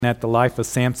At the life of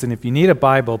Samson. If you need a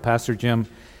Bible, Pastor Jim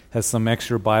has some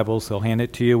extra Bibles. He'll hand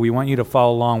it to you. We want you to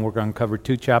follow along. We're going to cover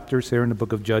 2 chapters here in the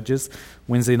book of Judges.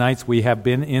 Wednesday nights we have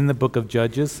been in the book of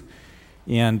Judges,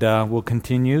 and we'll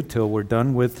continue till we're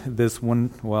done with this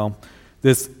one. Well,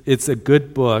 it's a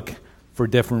good book for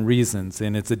different reasons,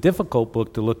 and it's a difficult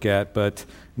book to look at, but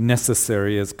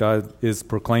necessary as God is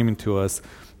proclaiming to us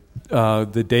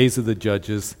the days of the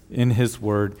judges in His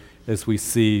Word, as we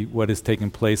see what has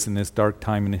taken place in this dark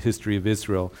time in the history of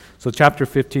Israel. So chapter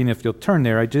 15, if you'll turn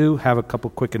there, I do have a couple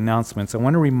quick announcements. I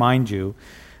want to remind you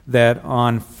that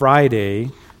on Friday,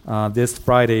 this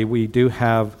Friday, we do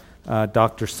have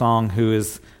Dr. Song, who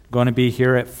is going to be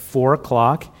here at 4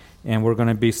 o'clock, and we're going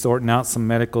to be sorting out some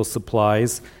medical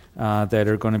supplies that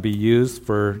are going to be used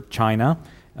for China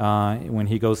when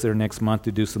he goes there next month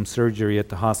to do some surgery at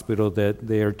the hospital that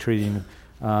they are treating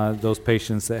those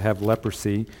patients that have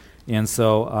leprosy. And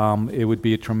so it would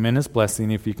be a tremendous blessing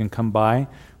if you can come by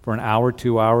for an hour,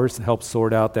 2 hours, to help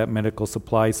sort out that medical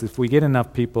supplies. If we get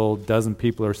enough people, a dozen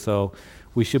people or so,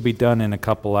 we should be done in a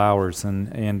couple hours.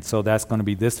 And so that's going to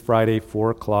be this Friday,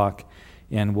 4 o'clock,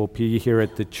 and we'll be here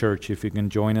at the church. If you can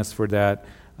join us for that,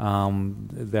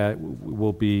 that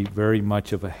will be very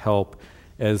much of a help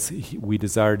as we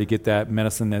desire to get that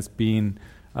medicine that's being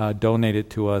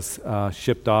donated to us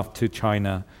shipped off to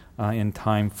China in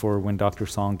time for when Dr.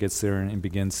 Song gets there and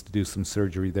begins to do some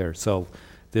surgery there. So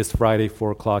this Friday,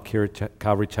 4 o'clock here at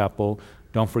Calvary Chapel.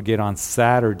 Don't forget on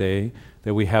Saturday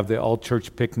that we have the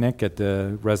all-church picnic at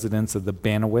the residence of the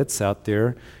Banowitz out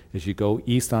there. As you go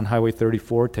east on Highway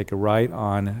 34, take a right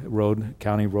on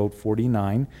County Road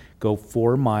 49, go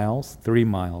 4 miles, 3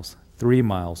 miles, 3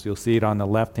 miles. You'll see it on the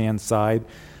left-hand side,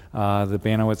 the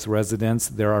Banowitz residence.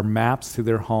 There are maps to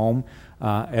their home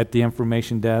at the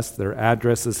information desk. Their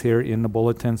address is here in the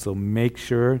bulletin, so make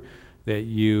sure that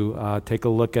you take a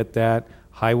look at that.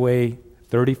 Highway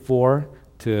 34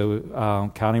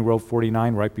 to County Road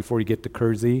 49, right before you get to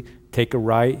Kersey. Take a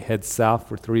right, head south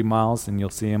for 3 miles, and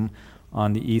you'll see them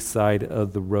on the east side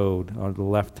of the road, or the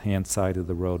left-hand side of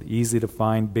the road. Easy to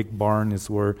find. Big Barn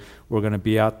is where we're going to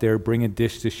be out there. Bring a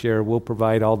dish to share. We'll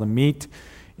provide all the meat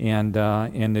and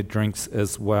the drinks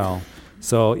as well.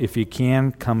 So if you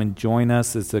can, come and join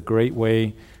us. It's a great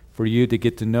way for you to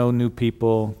get to know new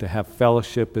people, to have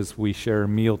fellowship as we share a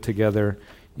meal together.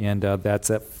 And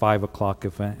that's at 5 o'clock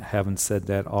if I haven't said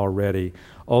that already.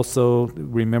 Also,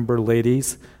 remember,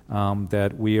 ladies,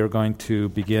 that we are going to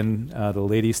begin the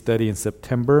ladies' study in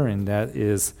September, and that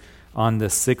is on the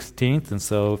 16th. And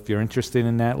so if you're interested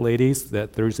in that, ladies,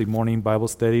 that Thursday morning Bible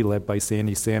study led by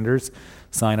Sandy Sanders,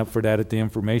 sign up for that at the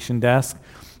information desk.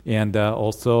 And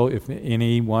also, if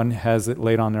anyone has it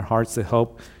laid on their hearts to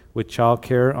help with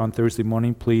childcare on Thursday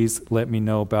morning, please let me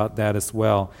know about that as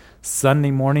well.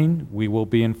 Sunday morning, we will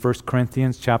be in 1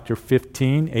 Corinthians chapter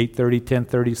 15, 8:30,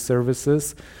 10:30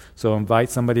 services. So invite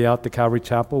somebody out to Calvary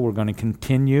Chapel. We're going to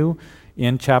continue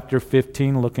in chapter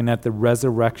 15, looking at the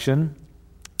resurrection.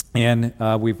 And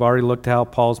we've already looked at how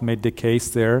Paul's made the case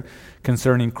there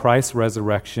concerning Christ's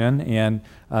resurrection and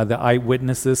the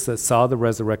eyewitnesses that saw the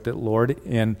resurrected Lord.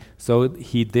 And so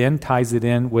he then ties it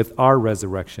in with our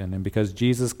resurrection. And because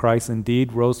Jesus Christ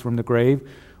indeed rose from the grave,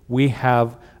 we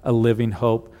have a living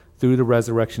hope through the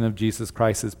resurrection of Jesus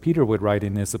Christ, as Peter would write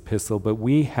in his epistle. But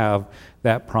we have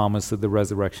that promise of the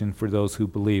resurrection for those who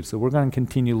believe. So we're going to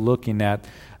continue looking at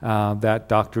that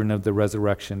doctrine of the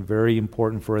resurrection. Very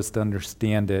important for us to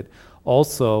understand it.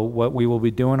 Also, what we will be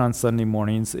doing on Sunday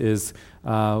mornings is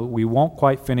we won't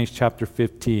quite finish chapter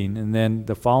 15, and then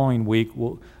the following week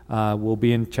we'll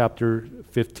be in chapter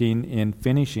 15 in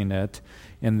finishing it,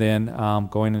 and then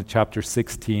going into chapter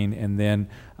 16, and then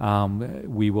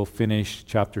we will finish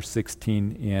chapter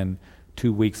 16 in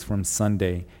 2 weeks from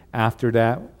Sunday. After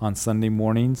that, on Sunday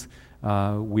mornings,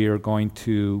 we are going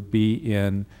to be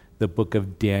in the book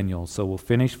of Daniel. So we'll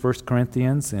finish 1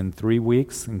 Corinthians in 3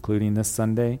 weeks, including this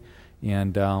Sunday,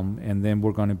 and then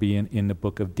we're going to be in the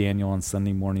book of Daniel on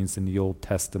Sunday mornings in the Old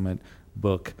Testament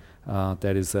book.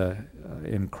 That is an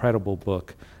incredible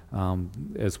book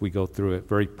as we go through it.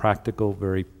 Very practical,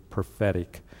 very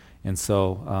prophetic. And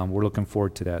so we're looking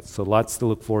forward to that. So lots to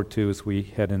look forward to as we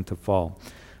head into fall.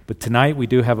 But tonight we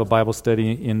do have a Bible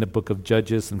study in the book of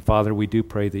Judges. And Father, we do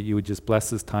pray that you would just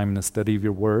bless this time in the study of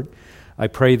your word. I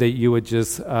pray that you would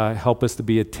just help us to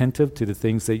be attentive to the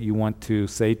things that you want to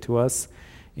say to us.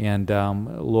 And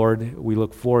Lord, we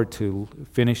look forward to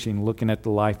finishing looking at the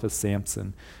life of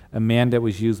Samson, a man that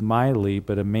was used mightily,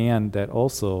 but a man that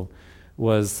also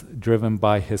was driven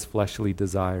by his fleshly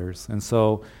desires. And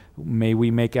so may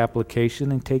we make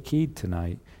application and take heed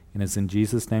tonight. And it's in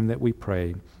Jesus' name that we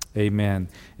pray. Amen.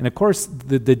 And of course,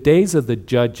 the days of the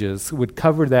judges would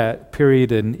cover that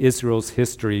period in Israel's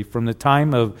history from the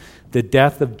time of the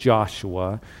death of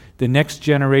Joshua. The next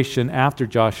generation after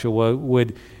Joshua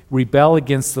would rebel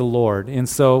against the Lord. And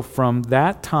so from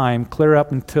that time, clear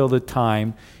up until the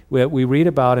time that we read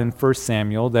about in 1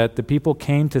 Samuel, that the people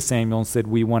came to Samuel and said,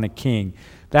 we want a king.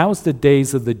 That was the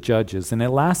days of the judges, and it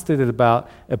lasted at about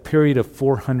a period of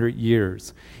 400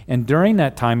 years. And during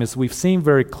that time, as we've seen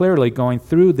very clearly going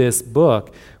through this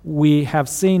book, we have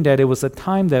seen that it was a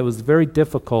time that was very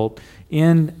difficult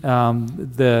in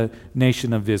the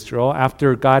nation of Israel.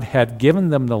 After God had given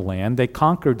them the land, they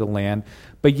conquered the land,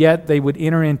 but yet they would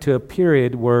enter into a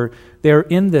period where they're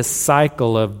in this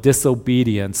cycle of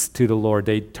disobedience to the Lord.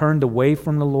 They turned away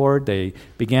from the Lord. They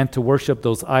began to worship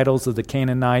those idols of the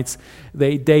Canaanites.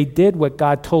 They did what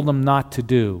God told them not to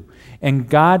do. And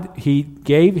God, He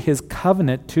gave His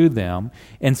covenant to them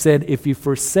and said, if you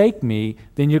forsake me,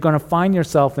 then you're going to find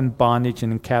yourself in bondage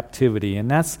and in captivity. And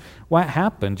that's what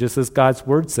happened, just as God's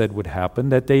word said would happen,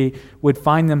 that they would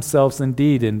find themselves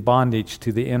indeed in bondage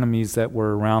to the enemies that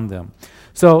were around them.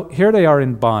 So here they are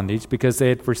in bondage because they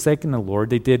had forsaken the Lord.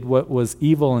 They did what was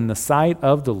evil in the sight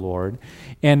of the Lord,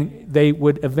 and they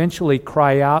would eventually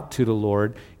cry out to the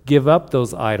Lord, give up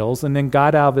those idols, and then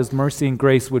God, out of His mercy and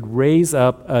grace, would raise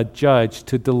up a judge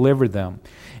to deliver them.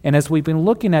 And as we've been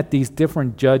looking at these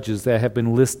different judges that have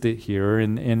been listed here,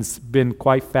 and it's been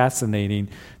quite fascinating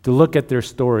to look at their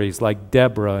stories, like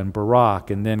Deborah and Barak,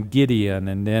 and then Gideon,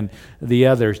 and then the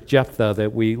others, Jephthah,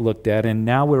 that we looked at, and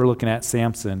now we're looking at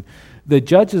Samson. The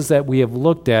judges that we have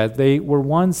looked at, they were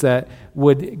ones that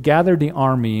would gather the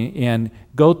army and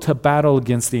go to battle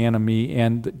against the enemy,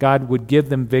 and God would give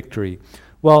them victory.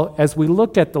 Well, as we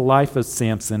look at the life of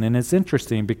Samson, and it's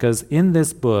interesting because in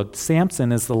this book,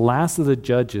 Samson is the last of the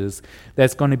judges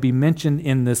that's going to be mentioned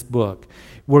in this book.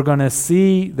 We're going to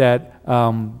see that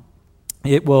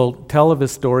it will tell of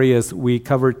his story as we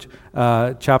covered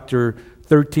chapter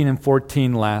 13 and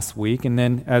 14 last week, and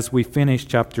then as we finish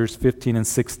chapters 15 and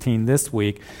 16 this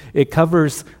week, it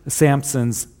covers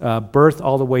Samson's birth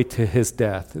all the way to his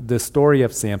death, the story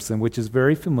of Samson, which is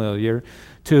very familiar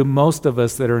to most of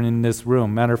us that are in this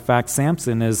room. Matter of fact,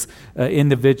 Samson is an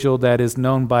individual that is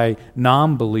known by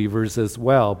non-believers as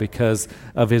well because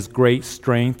of his great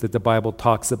strength that the Bible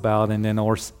talks about, and then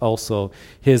also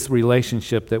his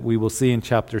relationship that we will see in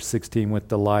chapter 16 with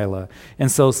Delilah.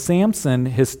 And so Samson,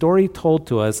 his story told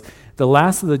to us, the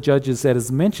last of the judges that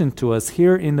is mentioned to us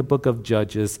here in the book of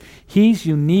Judges, he's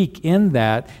unique in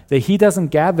that he doesn't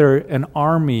gather an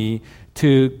army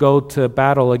to go to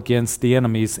battle against the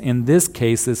enemies. In this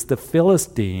case, it's the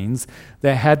Philistines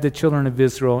that had the children of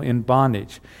Israel in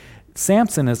bondage.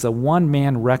 Samson is a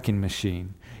one-man wrecking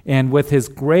machine. And with his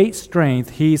great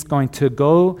strength, he's going to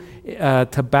go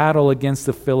to battle against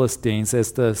the Philistines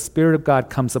as the Spirit of God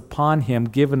comes upon him,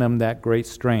 giving him that great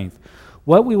strength.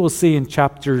 What we will see in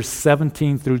chapters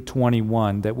 17 through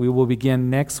 21 that we will begin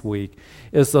next week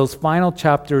is those final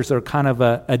chapters are kind of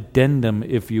an addendum,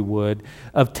 if you would,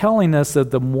 of telling us of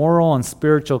the moral and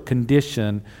spiritual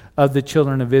condition of the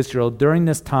children of Israel during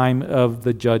this time of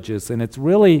the judges. And it's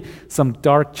really some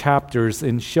dark chapters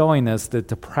in showing us the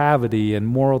depravity and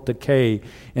moral decay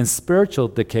and spiritual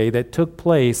decay that took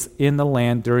place in the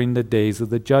land during the days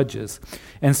of the judges.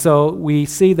 And so we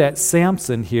see that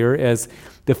Samson here, as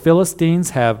the Philistines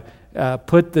have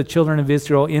put the children of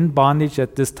Israel in bondage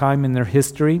at this time in their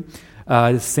history.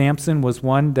 Samson was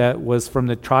one that was from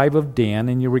the tribe of Dan.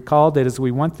 And you recall that as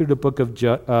we went through the book of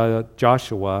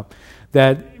Joshua,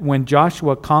 that when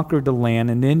Joshua conquered the land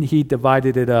and then he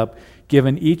divided it up,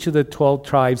 given each of the 12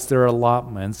 tribes their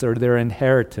allotments or their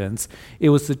inheritance, it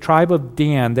was the tribe of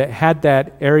Dan that had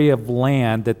that area of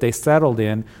land that they settled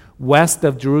in west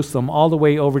of Jerusalem all the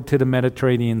way over to the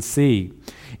Mediterranean Sea.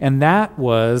 And that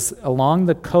was along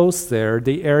the coast there,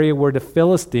 the area where the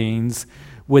Philistines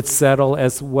would settle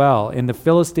as well. And the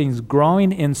Philistines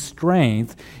growing in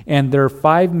strength, and there are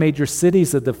 5 major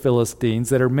cities of the Philistines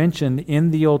that are mentioned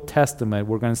in the Old Testament.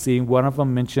 We're going to see one of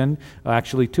them mentioned,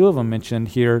 actually 2 of them mentioned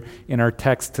here in our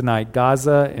text tonight,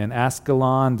 Gaza and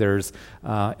Ascalon. There's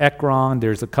Ekron.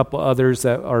 There's a couple others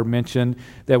that are mentioned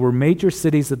that were major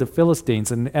cities of the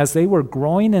Philistines. And as they were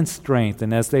growing in strength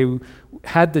and as they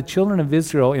had the children of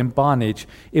Israel in bondage,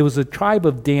 it was the tribe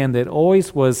of Dan that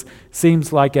always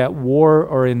seems like at war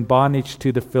or in bondage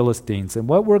to the Philistines. And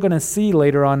what we're going to see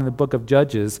later on in the book of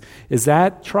Judges is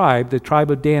that tribe, the tribe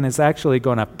of Dan, is actually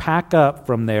going to pack up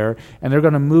from there, and they're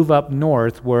going to move up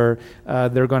north where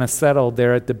they're going to settle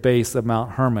there at the base of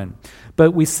Mount Hermon.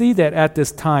 But we see that at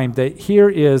this time that here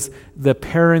is the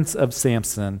parents of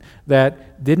Samson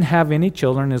that didn't have any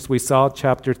children, as we saw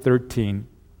chapter 13.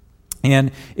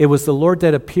 And it was the Lord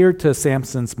that appeared to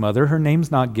Samson's mother. Her name's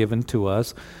not given to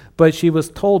us, but she was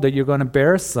told that you're going to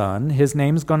bear a son. His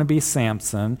name's going to be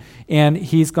Samson, and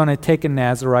he's going to take a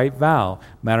Nazirite vow.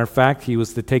 Matter of fact, he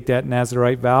was to take that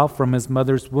Nazirite vow from his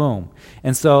mother's womb.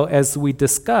 And so, as we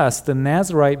discussed, the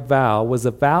Nazirite vow was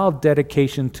a vow of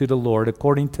dedication to the Lord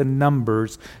according to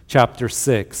Numbers chapter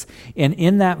 6. And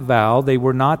in that vow, they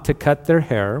were not to cut their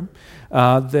hair.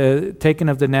 The taking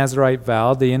of the Nazirite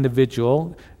vow, the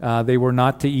individual, they were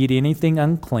not to eat anything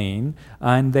unclean,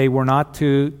 and they were not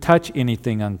to touch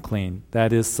anything unclean,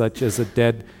 that is, such as a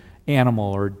dead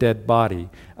animal or dead body.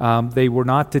 They were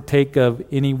not to take of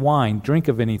any wine, drink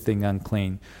of anything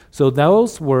unclean. So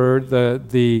those were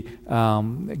the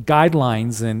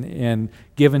guidelines and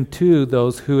given to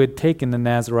those who had taken the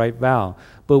Nazirite vow.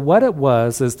 But what it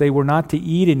was is they were not to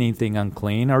eat anything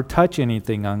unclean or touch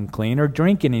anything unclean or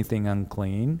drink anything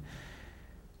unclean.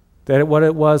 That what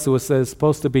it was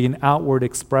supposed to be an outward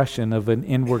expression of an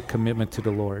inward commitment to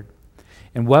the Lord.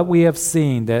 And what we have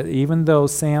seen, that even though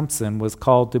Samson was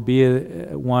called to be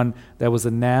one that was a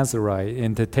Nazirite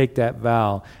and to take that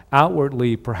vow,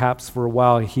 outwardly, perhaps for a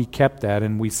while, he kept that.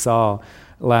 And we saw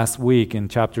last week in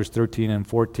chapters 13 and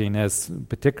 14, as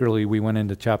particularly we went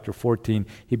into chapter 14,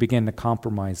 he began to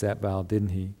compromise that vow, didn't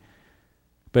he?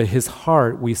 But his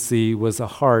heart, we see, was a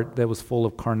heart that was full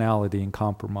of carnality and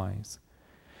compromise.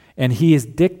 And he is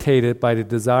dictated by the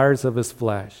desires of his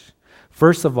flesh.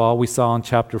 First of all, we saw in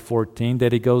chapter 14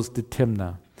 that he goes to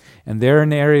Timnah. And there in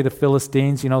the area of the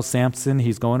Philistines, Samson,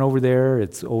 he's going over there.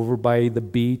 It's over by the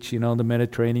beach, the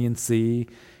Mediterranean Sea.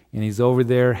 And he's over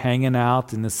there hanging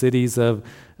out in the cities of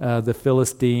the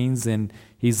Philistines. And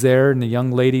he's there, and the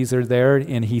young ladies are there.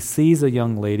 And he sees a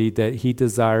young lady that he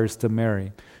desires to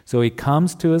marry. So he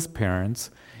comes to his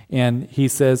parents, and he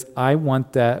says, I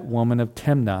want that woman of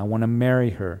Timnah. I want to marry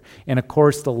her. And of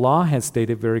course, the law has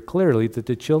stated very clearly that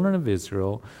the children of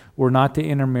Israel were not to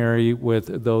intermarry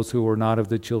with those who were not of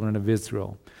the children of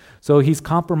Israel. So he's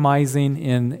compromising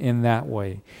in that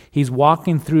way. He's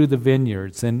walking through the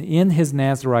vineyards, and in his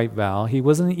Nazirite vow, he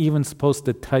wasn't even supposed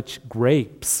to touch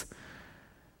grapes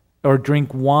or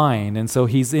drink wine. And so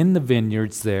he's in the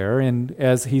vineyards there, and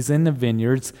as he's in the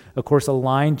vineyards, of course, a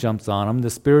lion jumps on him. The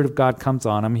Spirit of God comes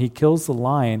on him. He kills the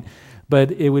lion,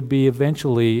 but it would be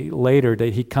eventually later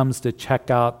that he comes to check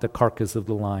out the carcass of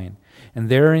the lion. And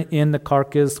there in the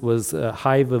carcass was a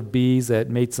hive of bees that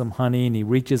made some honey, and he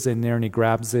reaches in there and he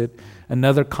grabs it.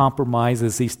 Another compromise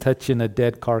as he's touching a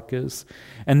dead carcass.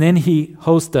 And then he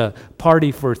hosts a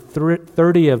party for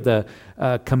 30 of the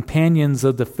companions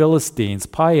of the Philistines,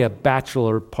 probably a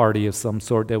bachelor party of some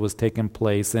sort that was taking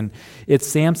place. And it's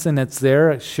Samson that's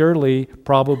there, surely,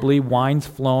 probably wine's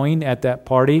flowing at that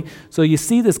party. So you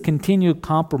see this continued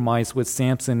compromise with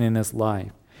Samson in his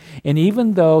life. And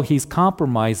even though he's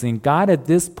compromising, God at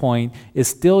this point is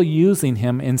still using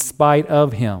him in spite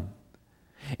of him.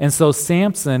 And so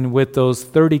Samson, with those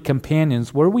 30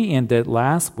 companions, where we ended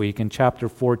last week in chapter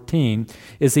 14,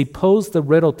 is he posed the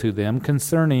riddle to them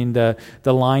concerning the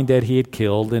lion that he had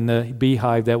killed and the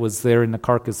beehive that was there in the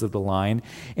carcass of the lion.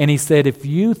 And he said, if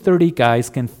you 30 guys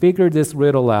can figure this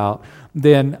riddle out,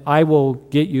 then I will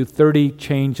get you 30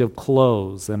 change of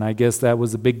clothes. And I guess that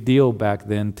was a big deal back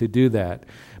then to do that.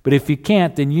 But if you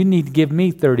can't, then you need to give me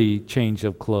 30 change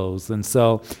of clothes. And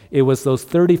so it was those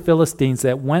 30 Philistines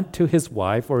that went to his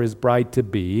wife or his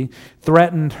bride-to-be,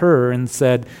 threatened her and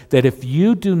said that if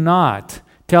you do not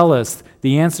tell us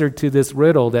the answer to this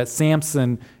riddle that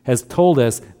Samson has told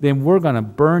us, then we're going to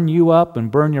burn you up and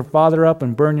burn your father up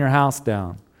and burn your house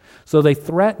down. So they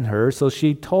threatened her. So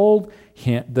she told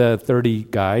the 30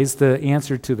 guys the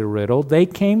answer to the riddle. They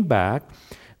came back.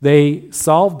 They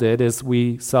solved it, as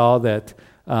we saw that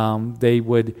they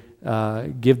would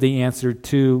give the answer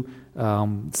to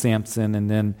Samson, and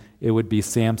then it would be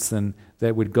Samson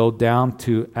that would go down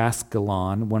to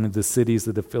Ascalon, one of the cities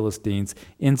of the Philistines,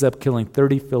 ends up killing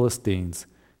 30 Philistines,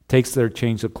 takes their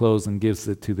change of clothes and gives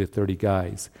it to the 30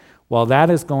 guys. While that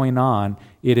is going on,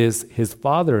 it is his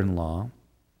father-in-law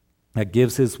that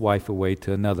gives his wife away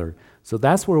to another. So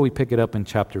that's where we pick it up in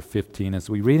chapter 15. As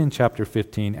we read in chapter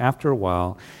 15, after a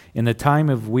while, in the time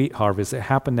of wheat harvest, it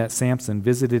happened that Samson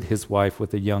visited his wife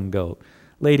with a young goat.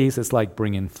 Ladies, it's like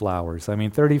bringing flowers.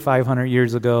 3,500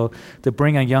 years ago, to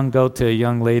bring a young goat to a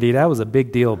young lady, that was a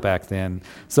big deal back then.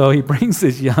 So he brings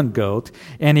this young goat,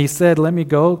 and he said, let me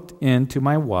go in to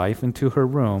my wife into her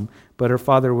room, but her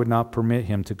father would not permit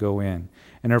him to go in.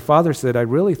 And her father said, I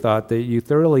really thought that you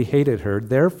thoroughly hated her.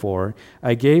 Therefore,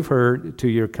 I gave her to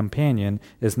your companion.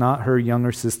 Is not her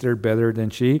younger sister better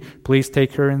than she? Please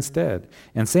take her instead.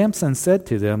 And Samson said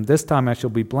to them, this time I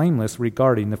shall be blameless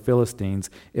regarding the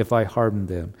Philistines if I harden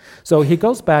them. So he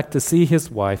goes back to see his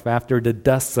wife after the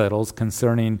dust settles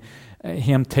concerning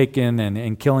him taking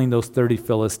and killing those 30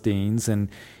 Philistines. And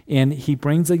he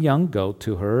brings a young goat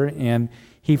to her, and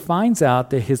he finds out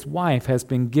that his wife has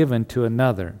been given to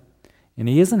another. And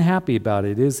he isn't happy about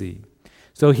it, is he?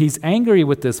 So he's angry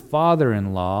with his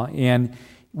father-in-law, and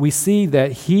we see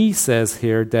that he says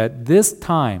here that this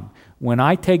time, when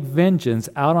I take vengeance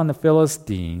out on the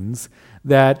Philistines,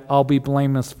 that I'll be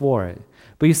blameless for it.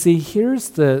 But you see, here's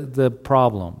the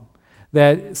problem.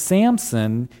 That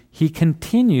Samson, he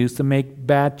continues to make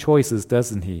bad choices,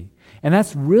 doesn't he? And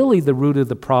that's really the root of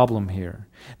the problem here.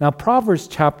 Now, Proverbs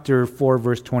chapter 4,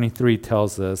 verse 23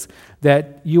 tells us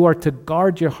that you are to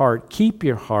guard your heart, keep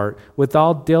your heart with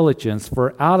all diligence,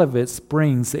 for out of it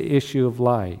springs the issue of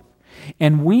life.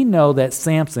 And we know that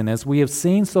Samson, as we have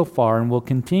seen so far and will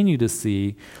continue to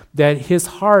see, that his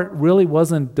heart really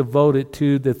wasn't devoted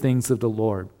to the things of the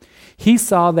Lord. He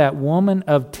saw that woman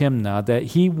of Timnah that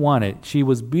he wanted. She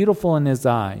was beautiful in his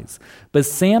eyes. But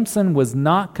Samson was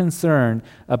not concerned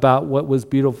about what was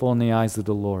beautiful in the eyes of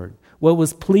the Lord, what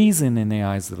was pleasing in the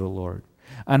eyes of the Lord.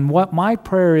 And what my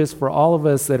prayer is for all of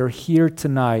us that are here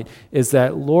tonight is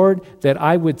that, Lord, that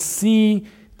I would see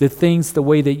the things the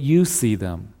way that you see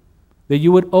them, that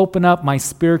you would open up my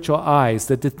spiritual eyes,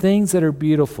 that the things that are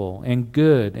beautiful and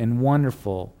good and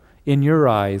wonderful in your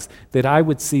eyes, that I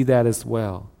would see that as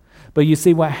well. But you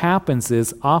see, what happens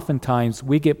is oftentimes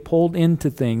we get pulled into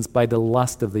things by the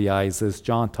lust of the eyes, as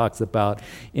John talks about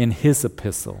in his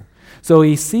epistle. So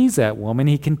he sees that woman.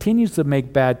 He continues to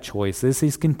make bad choices.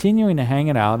 He's continuing to hang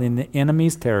it out in the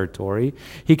enemy's territory.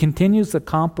 He continues to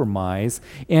compromise,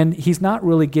 and he's not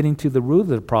really getting to the root of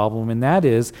the problem, and that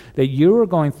is that you are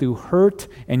going through hurt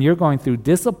and you're going through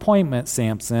disappointment,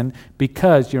 Samson,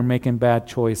 because you're making bad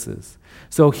choices.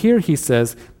 So here he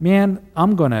says, man,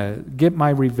 I'm going to get my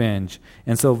revenge.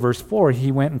 And so verse 4,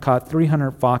 he went and caught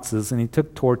 300 foxes, and he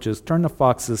took torches, turned the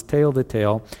foxes tail to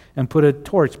tail, and put a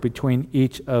torch between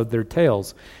each of their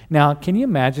tails. Now, can you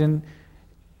imagine,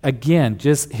 again,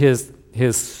 just his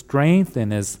strength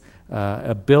and his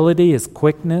ability, his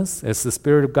quickness, as the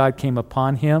Spirit of God came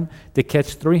upon him to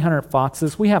catch 300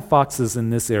 foxes. We have foxes in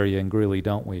this area in Greeley,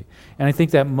 don't we? And I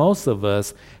think that most of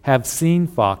us have seen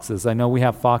foxes. I know we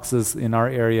have foxes in our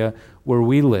area where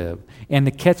we live. And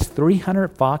to catch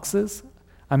 300 foxes,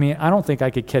 I mean, I don't think I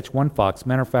could catch one fox.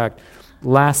 Matter of fact,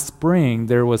 last spring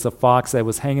there was a fox that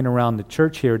was hanging around the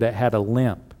church here that had a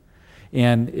limp.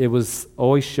 And it was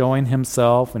always showing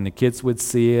himself, and the kids would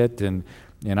see it, and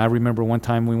I remember one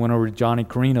time we went over to Johnny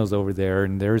Carino's over there,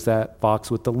 and there's that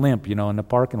fox with the limp, in the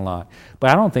parking lot.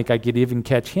 But I don't think I could even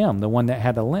catch him, the one that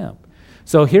had a limp.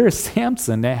 So here's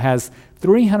Samson that has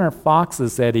 300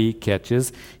 foxes that he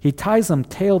catches. He ties them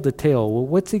tail to tail. Well,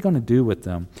 what's he going to do with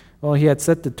them? Well, he had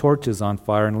set the torches on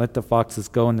fire and let the foxes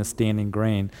go in the standing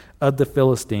grain of the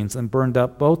Philistines and burned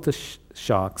up both the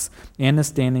shocks and the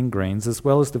standing grains, as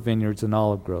well as the vineyards and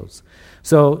olive groves.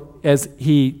 So as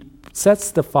he sets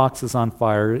the foxes on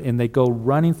fire and they go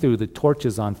running through, the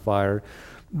torches on fire,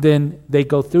 then they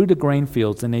go through the grain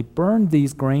fields and they burn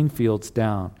these grain fields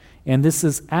down. And this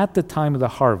is at the time of the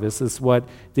harvest. This is what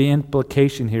the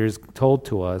implication here is told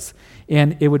to us.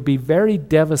 And it would be very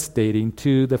devastating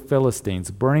to the Philistines,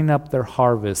 burning up their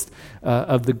harvest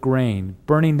of the grain,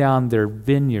 burning down their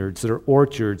vineyards, their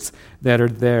orchards that are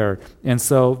there. And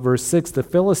so, verse 6, the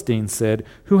Philistines said,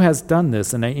 "Who has done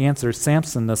this?" And they answer,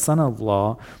 "Samson, the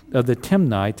son-in-law of the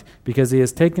Timnite, because he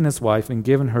has taken his wife and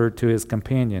given her to his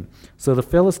companion." So the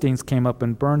Philistines came up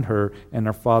and burned her and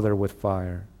her father with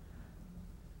fire.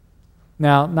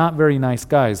 Now, not very nice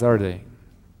guys, are they?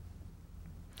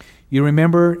 You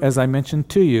remember, as I mentioned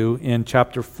to you in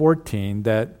chapter 14,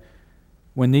 that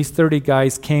when these 30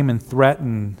 guys came and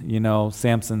threatened,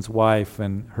 Samson's wife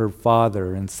and her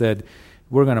father and said,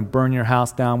 "We're going to burn your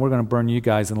house down, we're going to burn you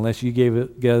guys unless you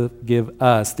give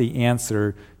us the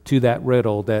answer to that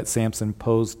riddle that Samson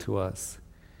posed to us."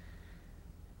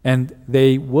 And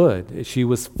they would. She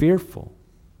was fearful.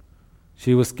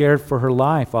 She was scared for her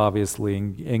life, obviously,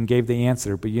 and gave the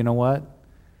answer. But you know what?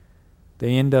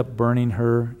 They end up burning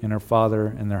her and her father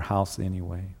and their house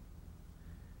anyway.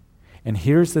 And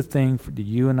here's the thing that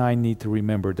you and I need to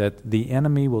remember, that the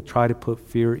enemy will try to put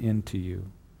fear into you.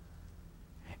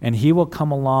 And he will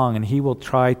come along and he will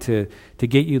try to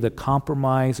get you to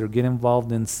compromise or get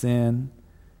involved in sin.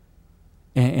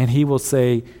 And he will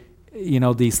say,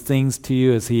 these things to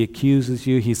you as he accuses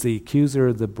you. He's the accuser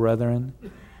of the brethren,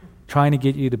 trying to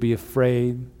get you to be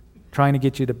afraid, trying to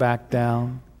get you to back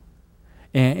down.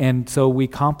 And so we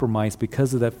compromise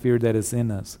because of that fear that is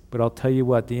in us. But I'll tell you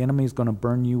what, the enemy is going to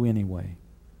burn you anyway.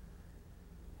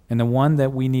 And the one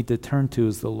that we need to turn to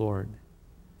is the Lord.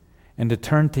 And to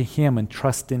turn to him and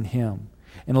trust in him.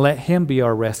 And let him be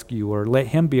our rescuer. Let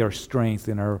him be our strength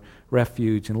and our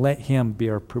refuge. And let him be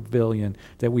our pavilion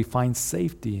that we find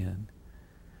safety in.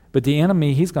 But the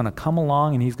enemy, he's going to come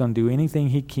along and he's going to do anything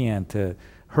he can to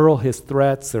hurl his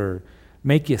threats or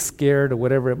make you scared or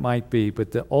whatever it might be.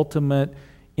 But the ultimate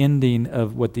ending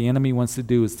of what the enemy wants to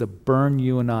do is to burn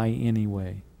you and I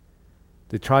anyway.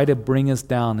 To try to bring us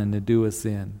down and to do us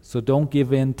in. So don't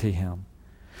give in to him.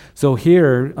 So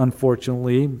here,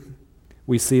 unfortunately,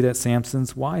 we see that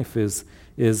Samson's wife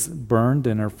is burned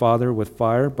and her father with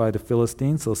fire by the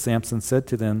Philistines. So Samson said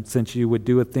to them, "Since you would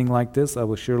do a thing like this, I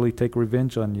will surely take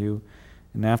revenge on you,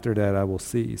 and after that I will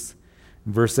cease."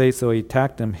 In verse 8, so he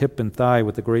attacked him hip and thigh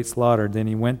with a great slaughter. Then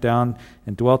he went down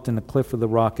and dwelt in the cliff of the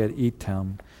rock at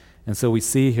Etam. And so we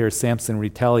see here Samson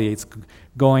retaliates,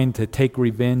 going to take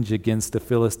revenge against the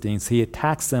Philistines. He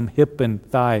attacks them hip and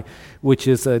thigh, which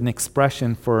is an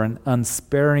expression for an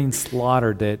unsparing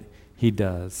slaughter that he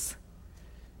does.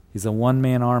 He's a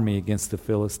one-man army against the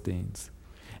Philistines.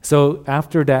 So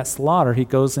after that slaughter, he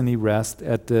goes and he rests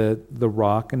at the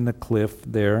rock and the cliff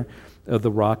there of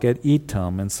the rock at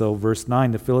Etam. And so verse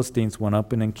 9, the Philistines went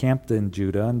up and encamped in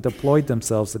Judah and deployed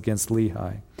themselves against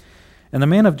Lehi. And the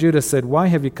men of Judah said, "Why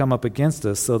have you come up against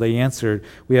us?" So they answered,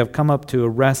 "We have come up to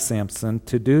arrest Samson,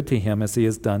 to do to him as he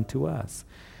has done to us."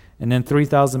 And then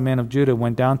 3,000 men of Judah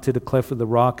went down to the cliff of the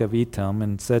rock of Etam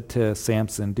and said to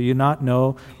Samson, "Do you not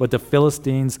know what the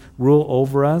Philistines rule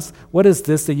over us? What is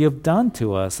this that you have done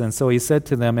to us?" And so he said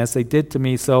to them, "As they did to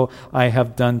me, so I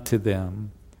have done to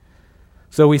them."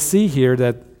 So we see here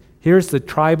that here's the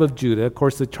tribe of Judah. Of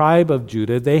course, the tribe of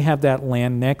Judah, they have that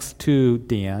land next to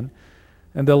Dan.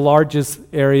 And the largest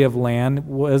area of land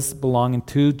was belonging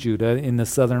to Judah in the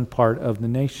southern part of the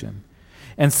nation.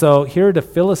 And so here the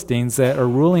Philistines that are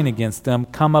ruling against them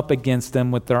come up against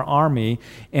them with their army,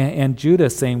 and Judah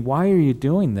saying, "Why are you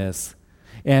doing this?"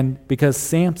 And because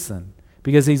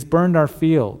he's burned our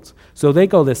fields. So they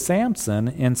go to Samson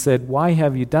and said, "Why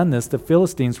have you done this? The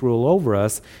Philistines rule over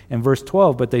us." In verse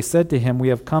 12, but they said to him, "We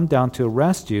have come down to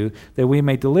arrest you, that we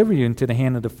may deliver you into the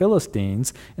hand of the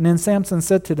Philistines." And then Samson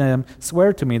said to them,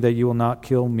 "Swear to me that you will not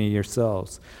kill me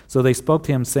yourselves." So they spoke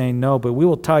to him, saying, "No, but we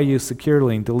will tie you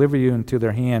securely and deliver you into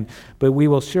their hand, but we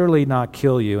will surely not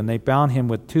kill you." And they bound him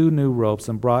with 2 new ropes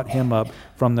and brought him up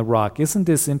from the rock. Isn't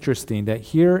this interesting that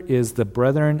here is the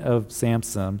brethren of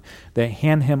Samson that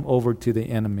hand him over to the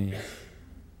enemy?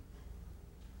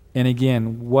 And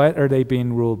again, what are they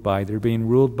being ruled by? They're being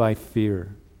ruled by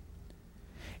fear.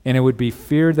 And it would be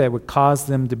fear that would cause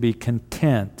them to be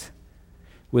content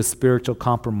with spiritual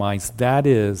compromise. That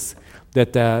is,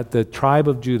 that the tribe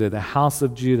of Judah, the house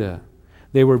of Judah,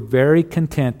 they were very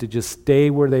content to just stay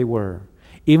where they were,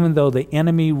 even though the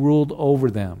enemy ruled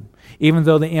over them. Even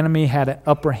though the enemy had an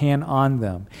upper hand on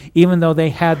them, even though they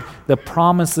had the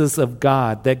promises of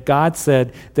God, that God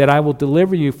said that I will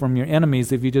deliver you from your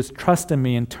enemies if you just trust in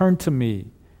me and turn to me.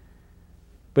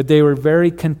 But they were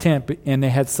very content, and they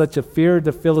had such a fear of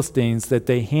the Philistines that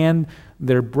they hand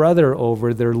their brother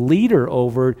over, their leader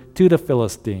over to the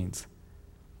Philistines.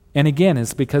 And again,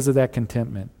 it's because of that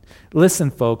contentment. Listen,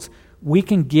 folks, we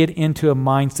can get into a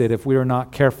mindset if we are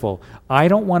not careful. I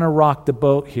don't want to rock the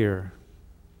boat here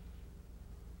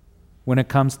when it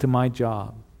comes to my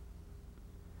job,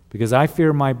 because I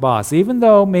fear my boss, even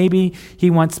though maybe he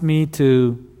wants me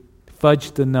to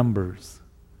fudge the numbers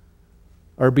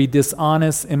or be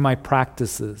dishonest in my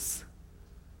practices.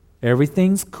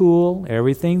 Everything's cool,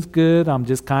 everything's good, I'm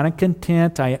just kind of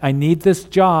content, I need this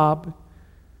job,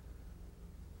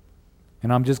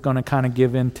 and I'm just going to kind of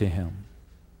give in to him.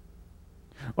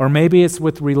 Or maybe it's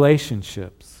with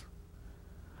relationships.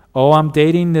 Oh, I'm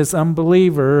dating this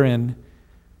unbeliever, and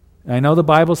I know the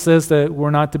Bible says that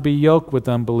we're not to be yoked with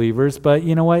unbelievers, but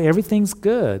you know what? Everything's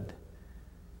good.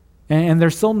 And they're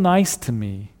so nice to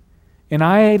me. And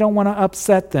I don't want to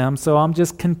upset them, so I'm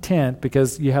just content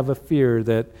because you have a fear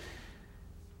that,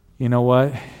 you know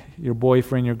what, your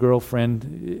boyfriend, your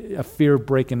girlfriend, a fear of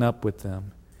breaking up with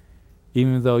them.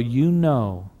 Even though you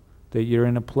know that you're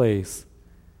in a place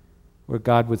where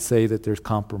God would say that there's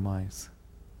compromise,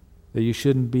 that you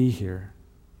shouldn't be here.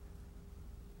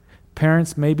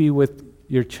 Parents, maybe with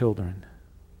your children,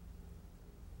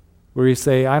 where you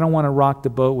say, I don't want to rock the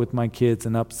boat with my kids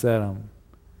and upset them.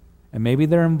 And maybe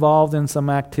they're involved in some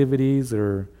activities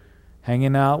or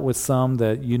hanging out with some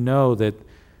that you know that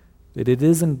it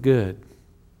isn't good.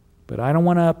 But I don't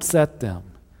want to upset them.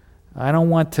 I don't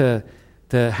want to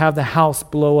have the house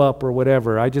blow up or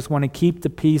whatever. I just want to keep the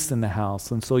peace in the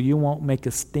house, and so you won't make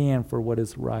a stand for what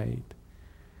is right.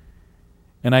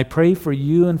 And I pray for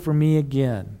you and for me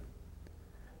again,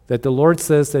 that the Lord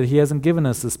says that He hasn't given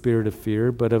us a spirit of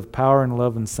fear, but of power and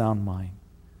love and sound mind.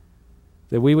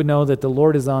 That we would know that the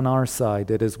Lord is on our side,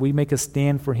 that as we make a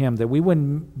stand for Him, that we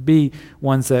wouldn't be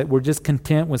ones that we're just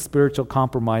content with spiritual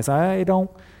compromise. I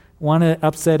don't want to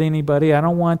upset anybody. I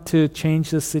don't want to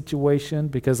change this situation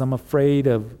because I'm afraid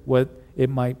of what it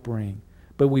might bring.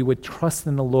 But we would trust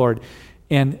in the Lord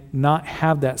and not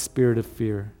have that spirit of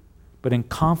fear, but in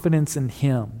confidence in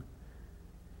Him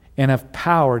and of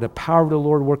power, the power of the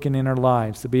Lord working in our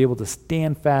lives, to be able to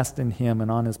stand fast in Him and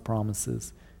on His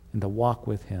promises and to walk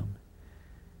with Him.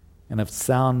 And of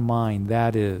sound mind,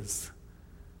 that is,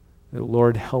 that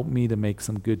Lord, help me to make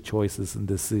some good choices and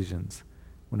decisions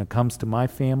when it comes to my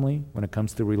family, when it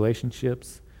comes to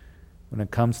relationships, when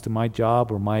it comes to my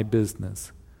job or my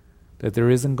business, that there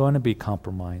isn't going to be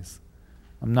compromise.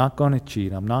 I'm not going to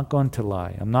cheat. I'm not going to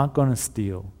lie. I'm not going to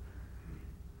steal.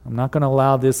 I'm not going to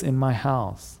allow this in my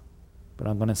house, but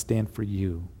I'm going to stand for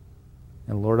You.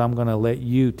 And Lord, I'm going to let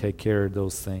You take care of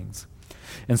those things.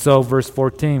 And so, verse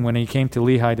 14, when he came to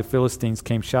Lehi, the Philistines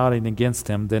came shouting against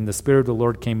him. Then the Spirit of the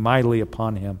Lord came mightily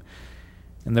upon him.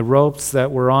 And the ropes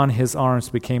that were on his arms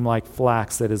became like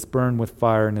flax that is burned with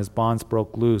fire, and his bonds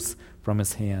broke loose from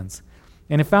his hands.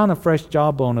 And he found a fresh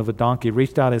jawbone of a donkey,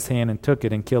 reached out his hand and took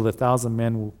it, and killed 1,000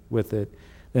 men with it.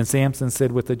 Then Samson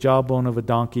said, with the jawbone of a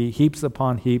donkey, heaps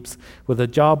upon heaps, with the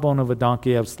jawbone of a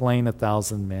donkey I have slain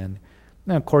 1,000 men.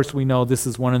 Now, of course, we know this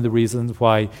is one of the reasons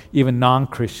why even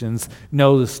non-Christians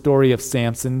know the story of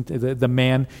Samson, the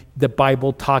man the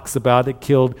Bible talks about that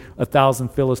killed 1,000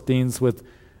 Philistines with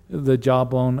the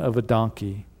jawbone of a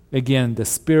donkey. Again, the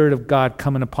Spirit of God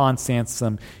coming upon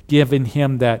Samson, giving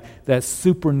him that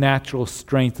supernatural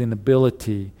strength and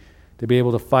ability to be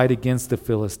able to fight against the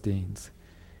Philistines.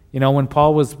 You know, when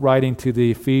Paul was writing to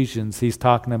the Ephesians, he's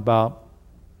talking about,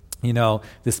 you know,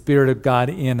 the Spirit of God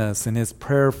in us and His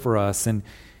prayer for us. And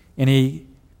he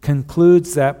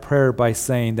concludes that prayer by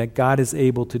saying that God is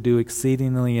able to do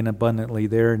exceedingly and abundantly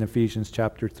there in Ephesians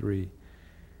chapter 3.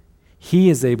 He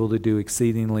is able to do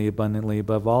exceedingly abundantly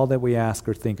above all that we ask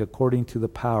or think according to the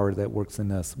power that works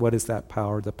in us. What is that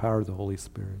power? The power of the Holy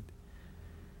Spirit.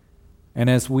 And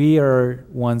as we are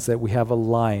ones that we have a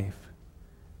life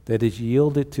that is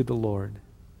yielded to the Lord,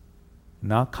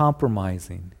 not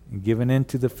compromising and giving in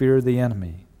to the fear of the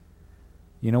enemy,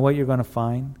 you know what you're going to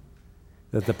find?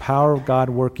 That the power of God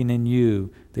working in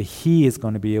you, that He is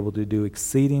going to be able to do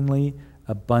exceedingly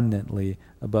abundantly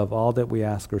above all that we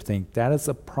ask or think. That is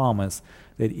a promise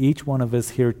that each one of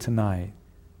us here tonight,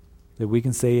 that we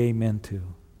can say amen to.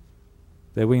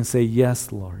 That we can say,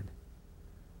 yes, Lord.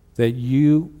 That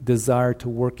You desire to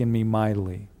work in me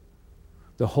mightily.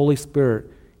 The Holy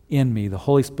Spirit in me, the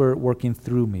Holy Spirit working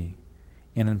through me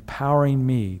and empowering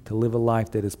me to live a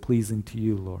life that is pleasing to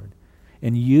You, Lord,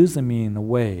 and using me in a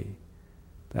way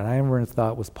that I never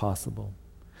thought was possible.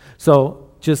 So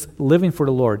just living for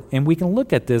the Lord. And we can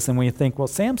look at this and we think, well,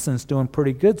 Samson's doing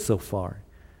pretty good so far.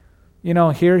 You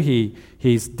know, here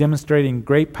he's demonstrating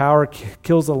great power,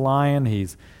 kills a lion,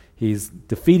 he's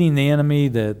defeating the enemy,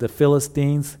 the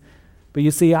Philistines. But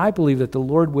you see, I believe that the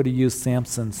Lord would have used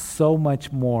Samson so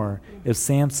much more if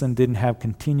Samson didn't have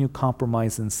continued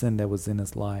compromise and sin that was in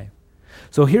his life.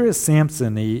 So here is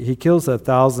Samson. He kills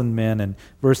 1,000 men. In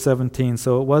verse 17,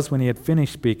 so it was when he had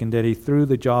finished speaking that he threw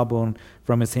the jawbone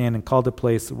from his hand and called the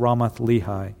place Ramath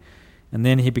Lehi. And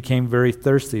then he became very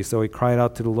thirsty. So he cried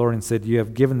out to the Lord and said, You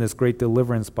have given this great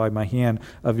deliverance by my hand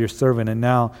of your servant. And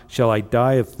now shall I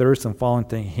die of thirst and fall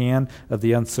into the hand of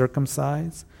the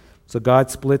uncircumcised? So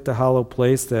God split the hollow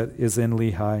place that is in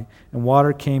Lehi, and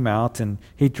water came out, and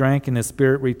he drank, and his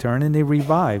spirit returned, and he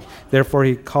revived. Therefore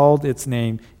he called its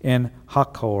name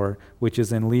En-Hakkore, which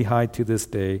is in Lehi to this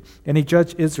day. And he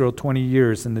judged Israel 20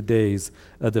 years in the days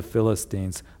of the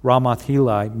Philistines. Ramath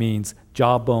Lehi means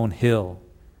jawbone hill.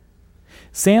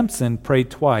 Samson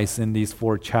prayed twice in these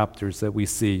 4 chapters that we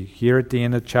see. Here at the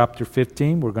end of chapter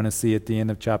 15, we're going to see at the end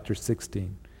of chapter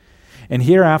 16. And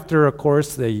hereafter, of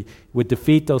course, they would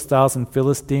defeat those 1,000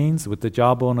 Philistines with the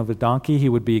jawbone of a donkey. He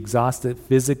would be exhausted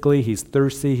physically. He's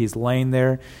thirsty. He's laying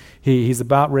there. He's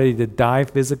about ready to die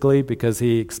physically because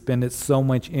he expended so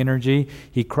much energy.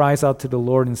 He cries out to the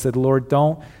Lord and said, Lord,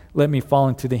 don't let me fall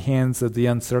into the hands of the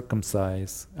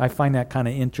uncircumcised. I find that kind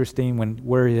of interesting.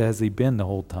 Where has he been the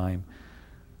whole time?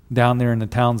 Down there in the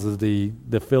towns of the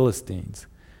Philistines.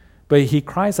 But he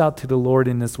cries out to the Lord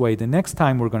in this way. The next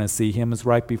time we're going to see him is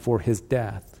right before his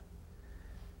death.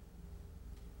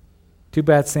 Too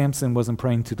bad Samson wasn't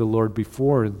praying to the Lord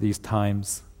before these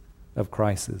times of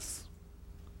crisis.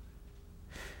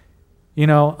 You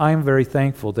know, I'm very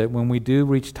thankful that when we do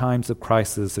reach times of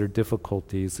crisis or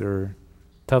difficulties or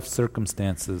tough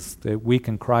circumstances, that we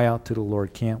can cry out to the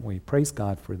Lord, can't we? Praise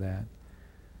God for that.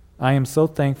 I am so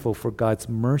thankful for God's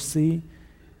mercy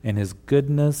and his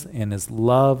goodness and his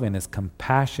love and his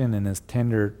compassion and his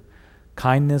tender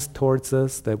kindness towards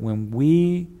us, that when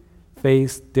we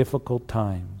face difficult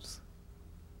times,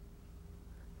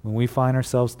 when we find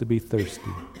ourselves to be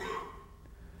thirsty,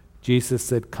 Jesus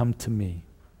said, "Come to me.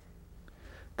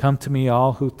 Come to me,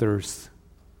 all who thirst,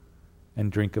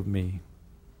 and drink of me."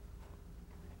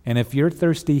 And if you're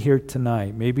thirsty here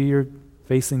tonight, maybe you're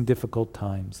facing difficult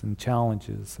times and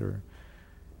challenges, or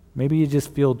maybe you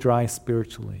just feel dry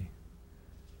spiritually.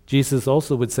 Jesus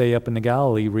also would say up in the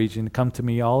Galilee region, "Come to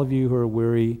me, all of you who are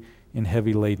weary and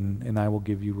heavy laden, and I will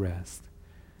give you rest."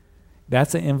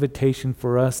 That's an invitation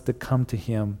for us to come to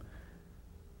him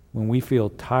when we feel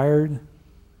tired,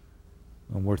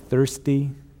 when we're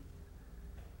thirsty,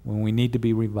 when we need to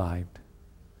be revived.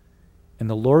 And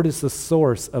the Lord is the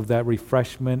source of that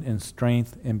refreshment and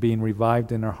strength and being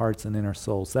revived in our hearts and in our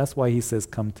souls. That's why he says,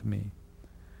 "Come to me."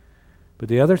 But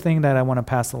the other thing that I want to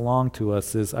pass along to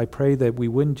us is I pray that we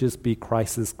wouldn't just be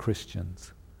crisis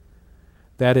Christians.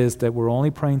 That is, that we're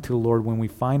only praying to the Lord when we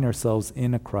find ourselves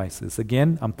in a crisis.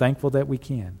 Again, I'm thankful that we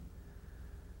can.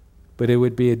 But it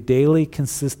would be a daily,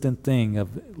 consistent thing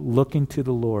of looking to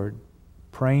the Lord,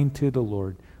 praying to the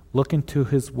Lord, looking to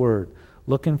his word,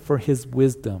 looking for his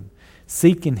wisdom,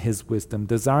 seeking his wisdom,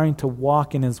 desiring to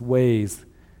walk in his ways,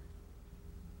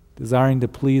 desiring to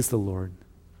please the Lord.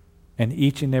 And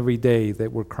each and every day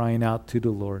that we're crying out to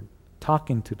the Lord,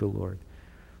 talking to the Lord,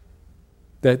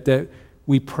 that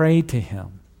we pray to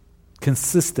him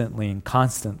consistently and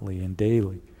constantly and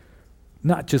daily,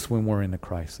 not just when we're in a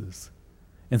crisis.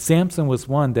 And Samson was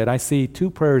one that I see two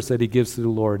prayers that he gives to the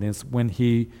Lord, and it's when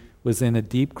he was in a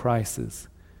deep crisis.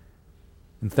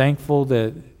 And thankful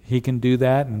that he can do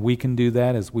that and we can do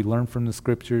that as we learn from the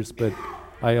scriptures, but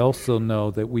I also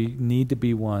know that we need to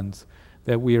be ones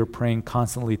that we are praying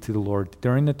constantly to the Lord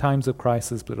during the times of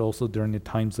crisis, but also during the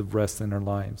times of rest in our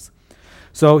lives.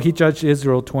 So he judged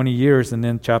Israel 20 years, and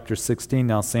then chapter 16,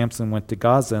 now Samson went to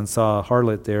Gaza and saw a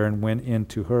harlot there and went in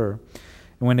to her.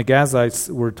 And when the Gazites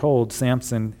were told,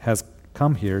 "Samson has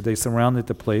come here," they surrounded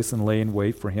the place and lay in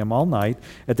wait for him all night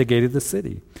at the gate of the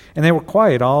city. And they were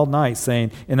quiet all night,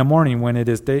 saying, "In the morning when it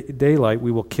is daylight,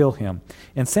 we will kill him."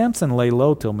 And Samson lay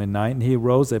low till midnight, and he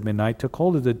arose at midnight, took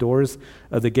hold of the doors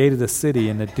of the gate of the city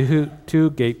and the two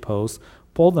gateposts,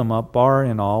 pulled them up, bar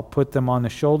and all, put them on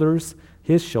his shoulders,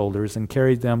 and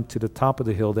carried them to the top of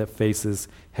the hill that faces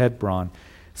Hebron.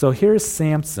 So here's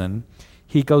Samson.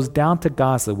 He goes down to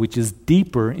Gaza, which is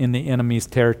deeper in the enemy's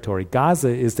territory. Gaza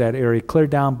is that area clear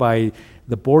down by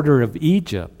the border of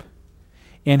Egypt.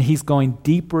 And he's going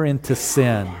deeper into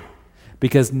sin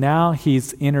because now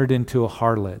he's entered into a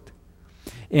harlot.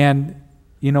 And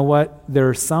you know what? There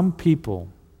are some people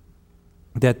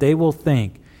that they will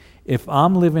think, if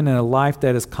I'm living in a life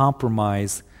that is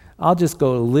compromised, I'll just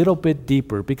go a little bit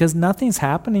deeper because nothing's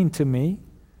happening to me.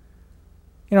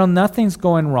 You know, nothing's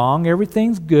going wrong.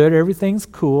 Everything's good. Everything's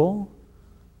cool.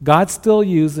 God's still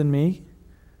using me.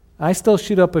 I still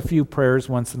shoot up a few prayers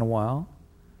once in a while.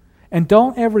 And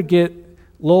don't ever get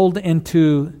lulled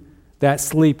into that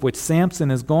sleep, which Samson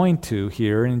is going to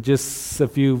here in just a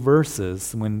few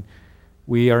verses when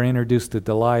we are introduced to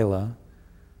Delilah.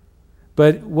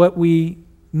 But what we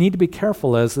need to be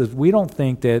careful as is we don't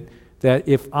think that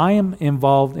if I am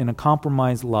involved in a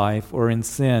compromised life or in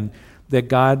sin, that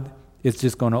God is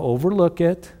just going to overlook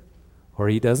it, or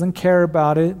he doesn't care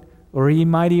about it, or he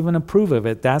might even approve of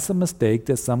it. That's a mistake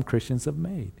that some Christians have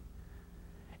made.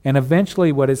 And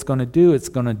eventually what it's going to do, it's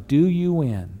going to do you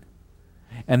in.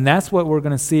 And that's what we're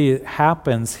going to see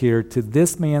happens here to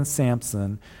this man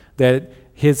Samson, that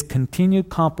his continued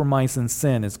compromise in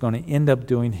sin is going to end up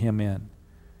doing him in.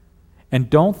 And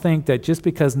don't think that just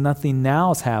because nothing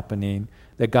now is happening,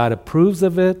 that God approves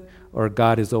of it, or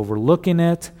God is overlooking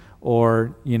it,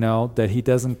 or, that he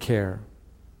doesn't care.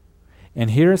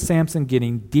 And here is Samson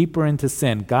getting deeper into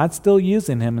sin. God's still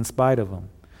using him in spite of him.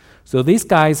 So these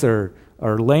guys are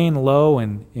laying low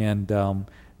and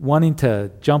wanting to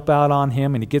jump out on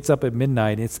him, and he gets up at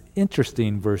midnight. It's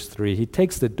interesting, verse 3. He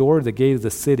takes the door of the gate of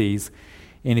the cities,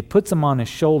 and he puts them on his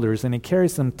shoulders, and he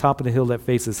carries them top of the hill that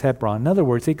faces Hebron. In other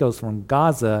words, he goes from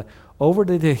Gaza over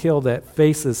to the hill that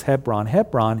faces Hebron.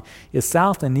 Hebron is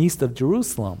south and east of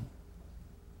Jerusalem.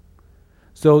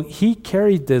 So he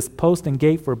carried this post and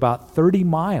gate for about 30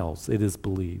 miles, it is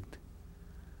believed.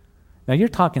 Now you're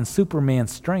talking Superman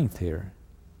strength here.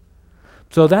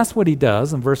 So that's what he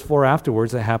does. In verse 4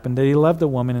 afterwards, it happened that he loved a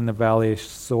woman in the valley of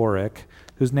Sorek,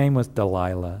 whose name was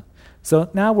Delilah.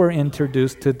 So now we're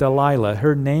introduced to Delilah.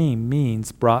 Her name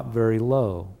means brought very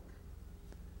low.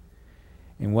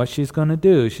 And what she's going to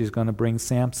do, she's going to bring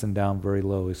Samson down very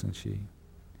low, isn't she?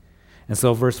 And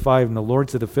so verse 5, and the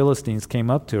lords of the Philistines came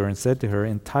up to her and said to her,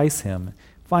 entice him,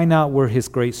 find out where his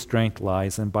great strength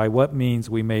lies, and by what means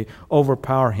we may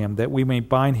overpower him, that we may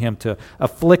bind him to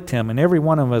afflict him, and every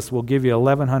one of us will give you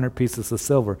 1,100 pieces of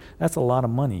silver. That's a lot of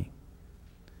money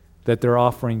that they're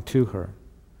offering to her.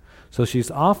 So she's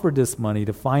offered this money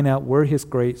to find out where his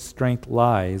great strength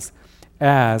lies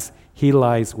as he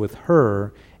lies with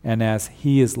her and as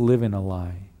he is living a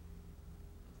lie.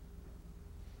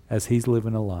 As he's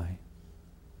living a lie.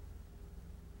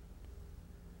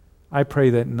 I pray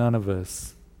that none of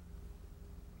us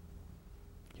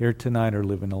here tonight are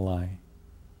living a lie.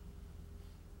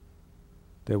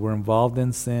 That we're involved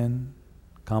in sin,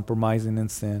 compromising in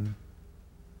sin,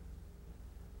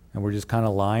 and we're just kind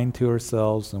of lying to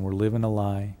ourselves and we're living a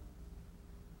lie.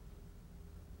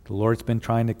 The Lord's been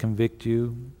trying to convict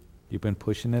you. You've been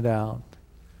pushing it out.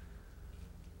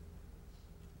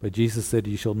 But Jesus said,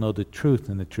 you shall know the truth,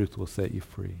 and the truth will set you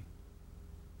free.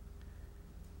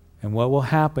 And what will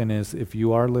happen is, if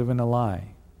you are living a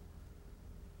lie,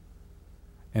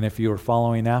 and if you are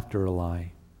following after a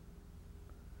lie,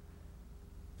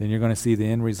 then you're going to see the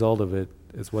end result of it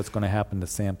is what's going to happen to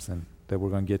Samson, that we're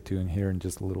going to get to in here in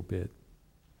just a little bit.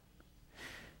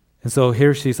 And so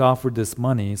here she's offered this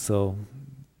money. So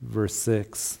verse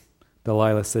 6,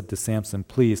 Delilah said to Samson,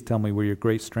 please tell me where your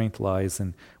great strength lies,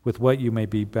 and with what you may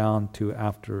be bound to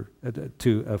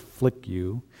afflict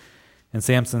you. And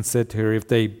Samson said to her, if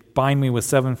they bind me with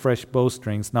 7 fresh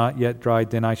bowstrings, not yet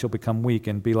dried, then I shall become weak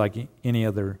and be like any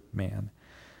other man.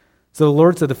 So the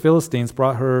lords of the Philistines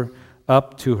brought her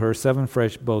up to her 7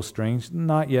 fresh bowstrings,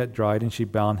 not yet dried, and she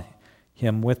bound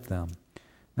him with them.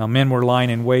 Now men were lying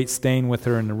in wait, staying with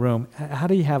her in the room. How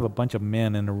do you have a bunch of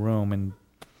men in a room? And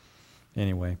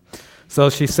anyway, so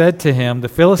she said to him, the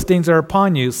Philistines are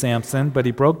upon you, Samson. But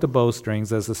he broke the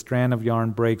bowstrings as a strand of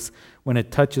yarn breaks when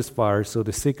it touches fire, so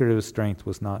the secret of his strength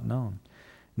was not known.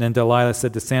 And then Delilah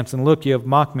said to Samson, look, you have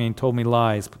mocked me and told me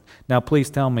lies. Now please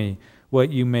tell me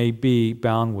what you may be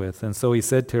bound with. And so he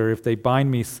said to her, if they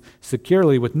bind me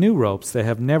securely with new ropes that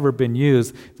have never been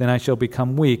used, then I shall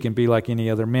become weak and be like any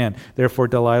other man. Therefore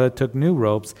Delilah took new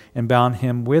ropes and bound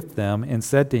him with them and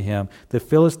said to him, the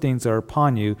Philistines are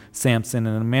upon you, Samson.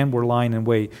 And the men were lying in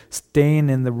wait, staying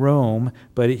in the room,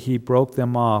 but he broke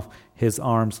them off his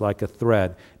arms like a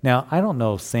thread. Now, I don't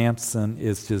know if Samson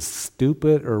is just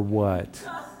stupid or what,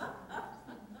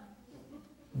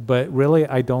 but really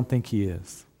I don't think he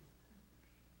is.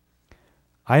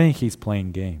 I think he's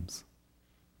playing games.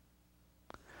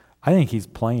 I think he's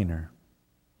playing her.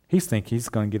 He thinks he's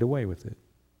going to get away with it.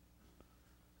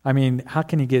 I mean, how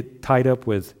can he get tied up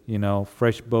with,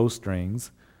 fresh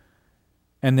bowstrings?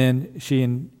 And then she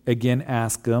again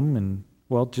asked him, and,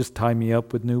 well, just tie me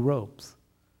up with new ropes.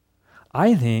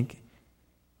 I think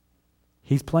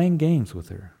he's playing games with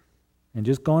her and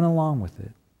just going along with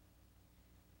it.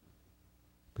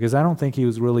 Because I don't think he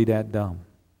was really that dumb.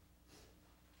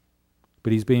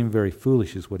 But he's being very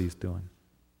foolish is what he's doing.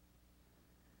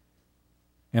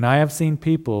 And I have seen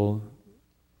people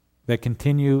that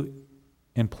continue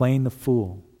in playing the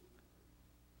fool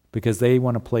because they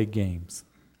want to play games.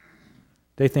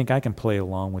 They think, I can play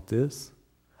along with this.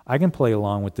 I can play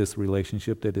along with this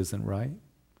relationship that isn't right.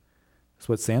 That's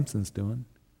what Samson's doing.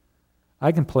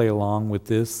 I can play along with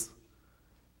this,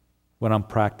 what I'm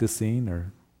practicing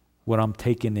or what I'm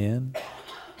taking in.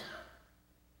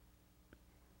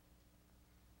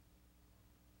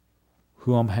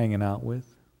 Who I'm hanging out with.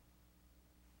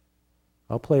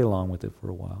 I'll play along with it for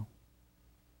a while.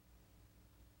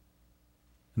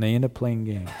 And they end up playing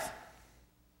games.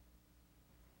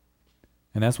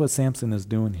 And that's what Samson is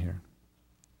doing here.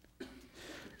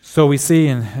 So we see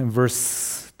in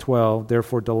verse 12,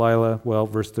 therefore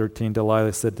verse 13,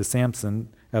 Delilah said to Samson,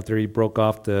 after he broke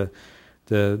off the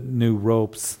new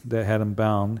ropes that had him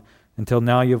bound, until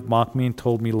now you have mocked me and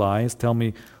told me lies. Tell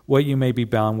me what you may be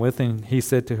bound with. And he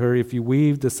said to her, if you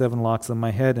weave the 7 locks of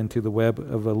my head into the web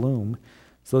of a loom.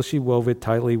 So she wove it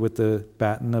tightly with the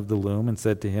batten of the loom and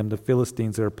said to him, the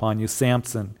Philistines are upon you,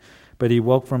 Samson. But he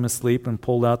woke from his sleep and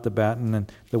pulled out the batten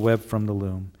and the web from the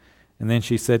loom. And then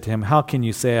she said to him, how can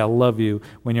you say I love you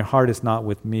when your heart is not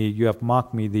with me? You have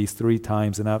mocked me these 3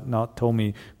 times and have not told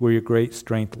me where your great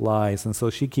strength lies. And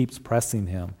so she keeps pressing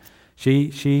him.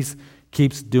 She's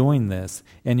keeps doing this.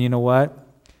 And you know what?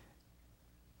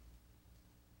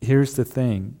 Here's the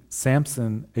thing.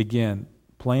 Samson, again,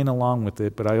 playing along with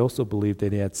it, but I also believe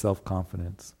that he had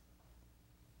self-confidence.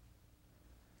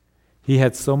 He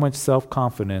had so much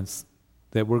self-confidence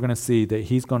that we're going to see that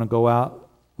he's going to go out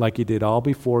like he did all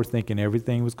before, thinking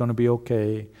everything was going to be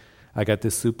okay. I got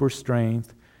this super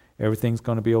strength. Everything's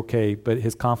going to be okay. But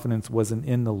his confidence wasn't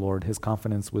in the Lord. His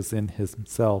confidence was in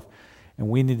himself. And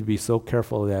we need to be so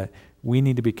careful of that. We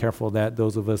need to be careful of that,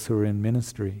 those of us who are in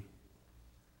ministry.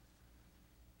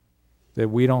 That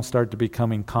we don't start to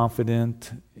becoming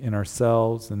confident in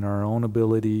ourselves and our own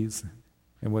abilities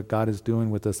and what God is doing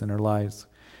with us in our lives.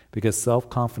 Because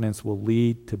self-confidence will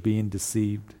lead to being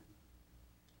deceived.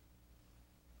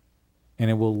 And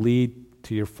it will lead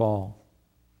to your fall.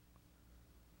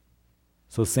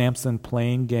 So Samson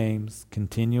playing games,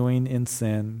 continuing in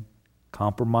sin,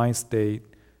 compromised state,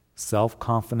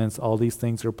 self-confidence, all these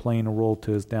things are playing a role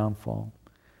to his downfall.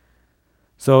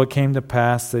 So it came to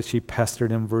pass that she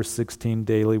pestered him, verse 16,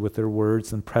 daily with her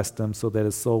words and pressed him so that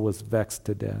his soul was vexed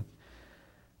to death.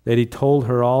 That he told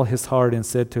her all his heart and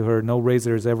said to her, no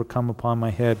razor has ever come upon my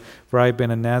head, for I have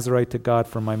been a Nazirite to God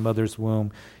from my mother's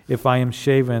womb. If I am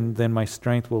shaven, then my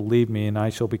strength will leave me, and I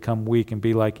shall become weak and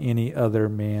be like any other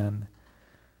man.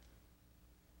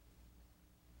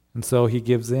 And so he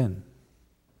gives in.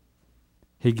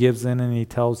 He gives in and he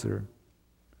tells her.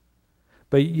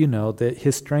 But you know that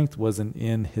his strength wasn't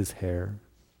in his hair.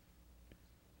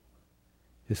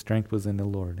 His strength was in the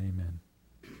Lord. Amen.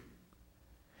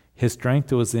 His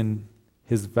strength was in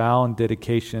his vow and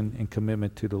dedication and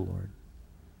commitment to the Lord.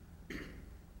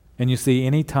 And you see,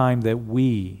 any time that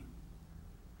we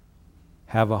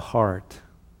have a heart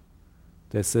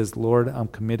that says, Lord, I'm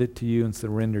committed to you and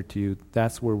surrender to you,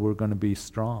 that's where we're going to be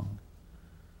strong.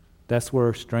 That's where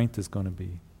our strength is going to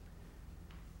be.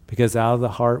 Because out of the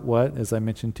heart, what? As I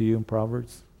mentioned to you in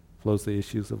Proverbs, flows the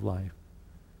issues of life.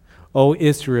 O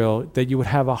Israel, that you would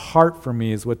have a heart for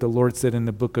me is what the Lord said in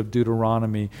the book of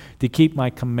Deuteronomy, to keep my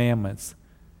commandments.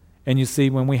 And you see,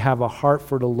 when we have a heart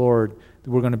for the Lord,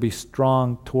 we're going to be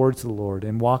strong towards the Lord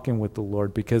and walking with the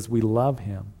Lord because we love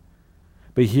him.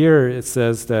 But here it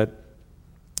says that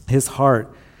his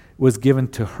heart was given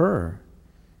to her,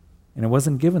 and it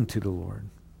wasn't given to the Lord.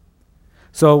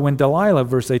 So when Delilah,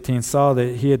 verse 18, saw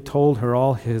that he had told her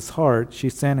all his heart, she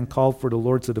sent and called for the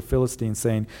lords of the Philistines,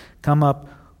 saying, come up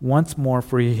once more,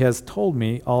 for he has told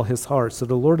me all his heart. So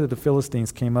the lord of the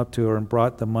Philistines came up to her and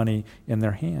brought the money in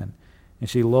their hand. And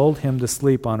she lulled him to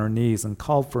sleep on her knees and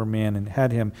called for a man and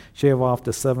had him shave off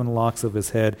the 7 locks of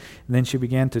his head. And then she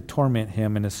began to torment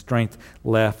him, and his strength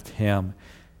left him.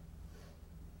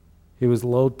 He was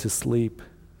lulled to sleep.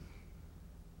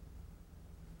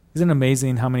 Isn't it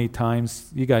amazing how many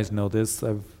times, you guys know this,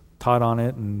 I've taught on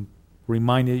it and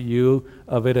reminded you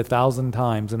of it 1,000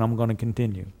 times, and I'm going to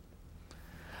continue.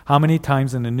 How many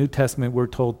times in the New Testament we're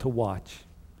told to watch,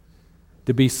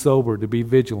 to be sober, to be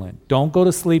vigilant. Don't go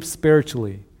to sleep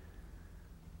spiritually.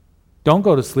 Don't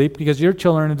go to sleep because you're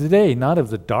children of the day, not of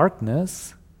the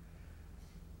darkness.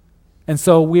 And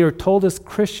so we are told as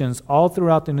Christians all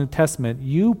throughout the New Testament,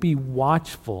 you be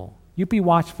watchful. You be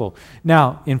watchful.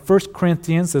 Now, in 1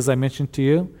 Corinthians, as I mentioned to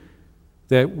you,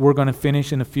 that we're going to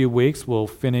finish in a few weeks. We'll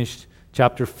finish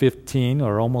chapter 15,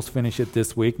 or almost finish it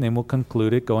this week, and then we'll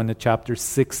conclude it, go into chapter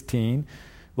 16.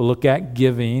 We'll look at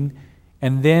giving.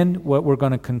 And then what we're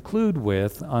going to conclude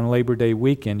with on Labor Day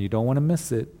weekend, you don't want to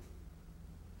miss it,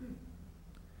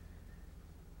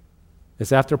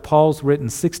 is after Paul's written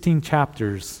 16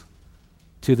 chapters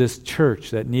to this church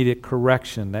that needed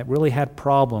correction, that really had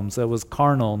problems, that was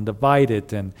carnal and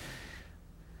divided and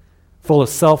full of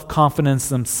self-confidence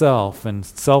themselves and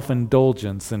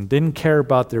self-indulgence and didn't care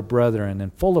about their brethren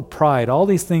and full of pride, all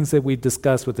these things that we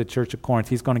discussed with the church of Corinth.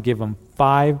 He's going to give them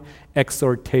 5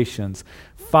 exhortations,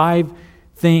 5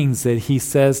 things that he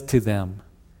says to them.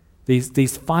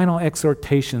 These final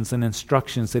exhortations and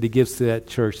instructions that he gives to that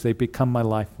church, they become my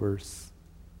life verse.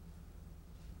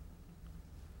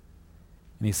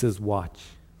 And he says, watch.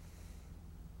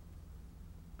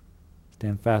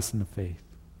 Stand fast in the faith.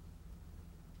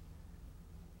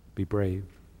 Be brave.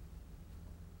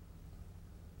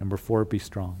 Number 4, be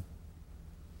strong.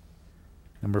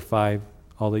 Number 5,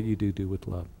 all that you do with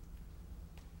love.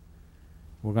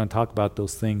 We're going to talk about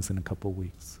those things in a couple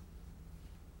weeks.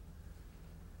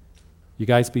 You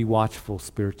guys be watchful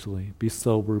spiritually. Be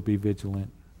sober, be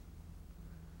vigilant.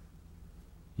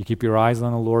 You keep your eyes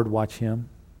on the Lord, watch him.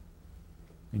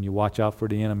 And you watch out for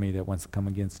the enemy that wants to come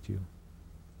against you.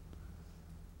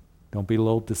 Don't be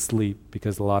lulled to sleep,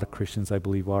 because a lot of Christians, I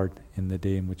believe, are in the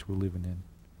day in which we're living in.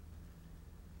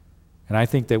 And I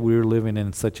think that we're living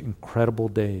in such incredible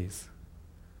days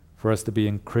for us to be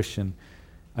in Christian.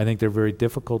 I think they're very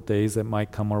difficult days that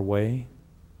might come our way,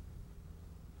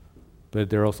 but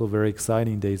they're also very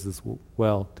exciting days as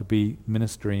well to be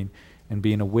ministering and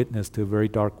being a witness to a very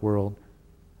dark world.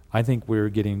 I think we're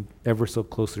getting ever so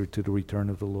closer to the return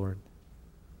of the Lord.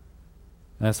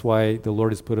 And that's why the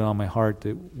Lord has put it on my heart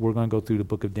that we're going to go through the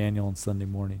book of Daniel on Sunday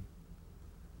morning,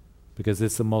 because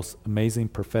it's the most amazing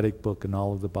prophetic book in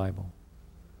all of the Bible.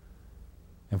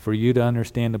 And for you to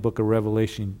understand the book of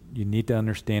Revelation, you need to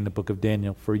understand the book of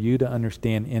Daniel. For you to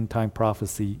understand end-time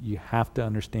prophecy, you have to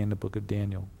understand the book of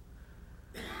Daniel.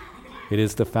 It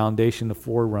is the foundation, the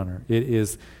forerunner. It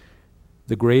is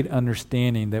the great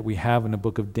understanding that we have in the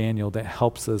book of Daniel that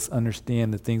helps us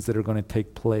understand the things that are going to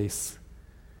take place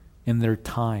in their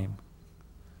time,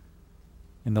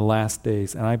 in the last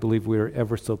days. And I believe we are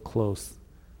ever so close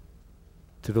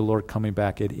to the Lord coming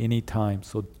back at any time.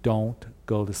 So don't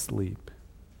go to sleep.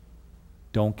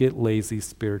 Don't get lazy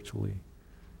spiritually.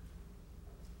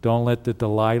 Don't let the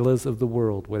Delilahs of the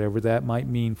world, whatever that might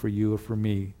mean for you or for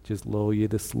me, just lull you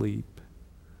to sleep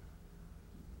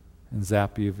and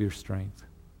zap you of your strength.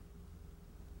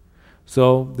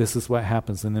 So this is what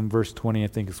happens. And in verse 20, I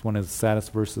think it's one of the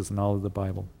saddest verses in all of the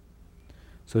Bible.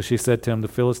 So she said to him, "The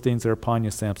Philistines are upon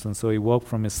you, Samson." So he woke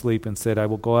from his sleep and said, "I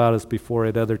will go out as before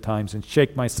at other times and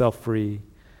shake myself free."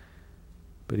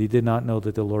 But he did not know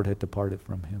that the Lord had departed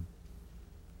from him.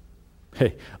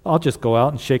 Hey, I'll just go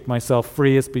out and shake myself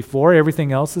free as before.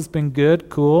 Everything else has been good,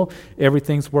 cool.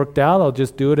 Everything's worked out. I'll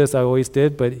just do it as I always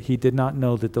did. But he did not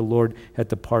know that the Lord had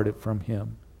departed from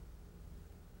him.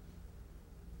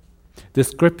 The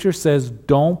scripture says,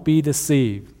 don't be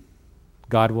deceived.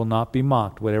 God will not be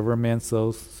mocked. Whatever a man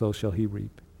sows, so shall he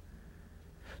reap.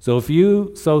 So if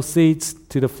you sow seeds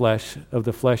to the flesh, of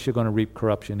the flesh you're going to reap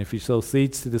corruption. If you sow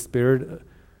seeds to the Spirit,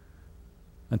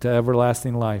 unto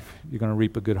everlasting life, you're going to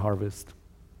reap a good harvest.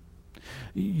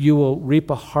 You will reap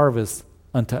a harvest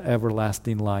unto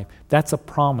everlasting life. That's a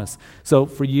promise. So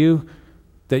for you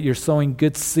that you're sowing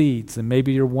good seeds, and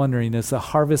maybe you're wondering, is the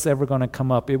harvest ever going to come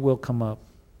up? It will come up.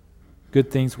 Good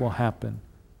things will happen.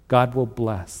 God will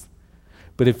bless.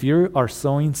 But if you are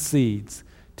sowing seeds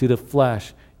to the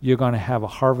flesh, you're going to have a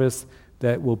harvest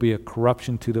that will be a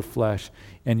corruption to the flesh,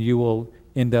 and you will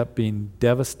end up being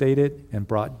devastated and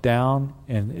brought down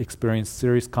and experience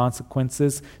serious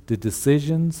consequences. The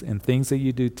decisions and things that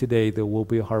you do today, there will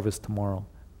be a harvest tomorrow.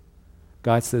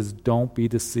 God says, don't be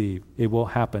deceived. It will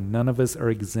happen. None of us are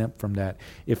exempt from that.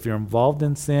 If you're involved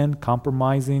in sin,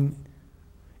 compromising,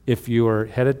 if you are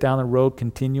headed down the road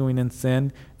continuing in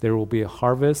sin, there will be a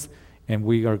harvest. And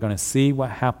we are going to see what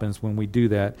happens when we do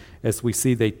that. As we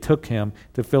see, they took him,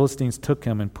 the Philistines took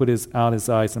him and put out his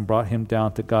eyes and brought him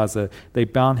down to Gaza. They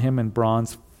bound him in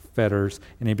bronze fetters,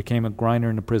 and he became a grinder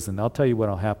in the prison. I'll tell you what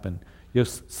will happen. You'll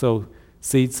sow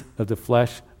seeds of the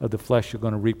flesh, you're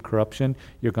going to reap corruption.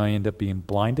 You're going to end up being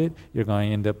blinded. You're going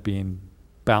to end up being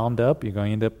bound up. You're going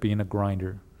to end up being a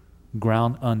grinder,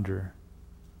 ground under.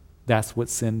 That's what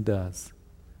sin does.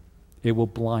 It will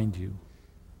blind you.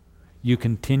 You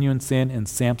continue in sin, and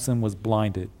Samson was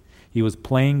blinded. He was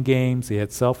playing games, he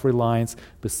had self-reliance,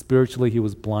 but spiritually he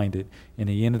was blinded, and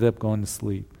he ended up going to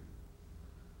sleep.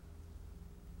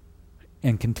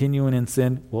 And continuing in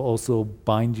sin will also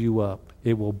bind you up.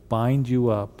 It will bind you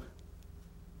up.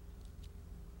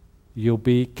 You'll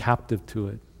be captive to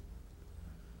it.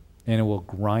 And it will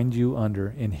grind you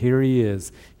under. And here he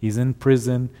is. He's in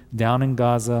prison, down in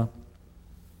Gaza,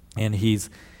 and he's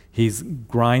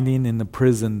grinding in the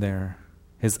prison there.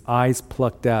 His eyes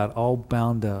plucked out, all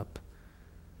bound up.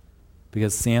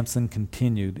 Because Samson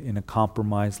continued in a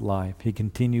compromised life. He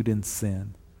continued in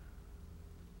sin.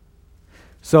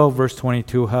 So, verse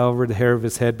 22, however, the hair of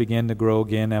his head began to grow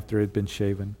again after it had been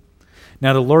shaven.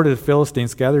 Now the Lord of the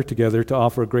Philistines gathered together to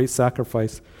offer a great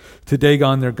sacrifice to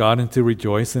Dagon their god and to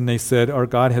rejoice. And they said, "Our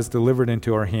God has delivered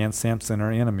into our hands Samson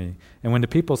our enemy." And when the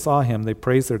people saw him, they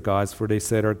praised their gods, for they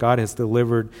said, "Our God has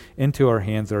delivered into our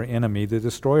hands our enemy, the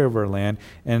destroyer of our land,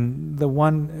 and the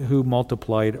one who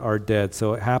multiplied our dead."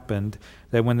 So it happened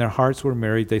that when their hearts were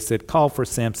merry, they said, "Call for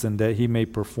Samson that he may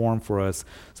perform for us."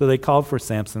 So they called for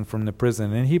Samson from the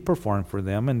prison, and he performed for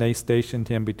them, and they stationed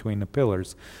him between the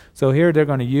pillars. So here they're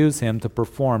going to use him to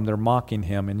perform. They're mocking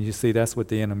him, and you see that's what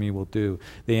the enemy will do.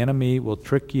 The enemy will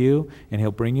trick you, and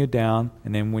he'll bring you down,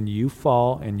 and then when you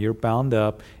fall and you're bound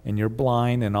up and you're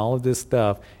blind and all of this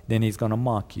stuff, then he's going to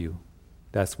mock you.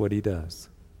 That's what he does.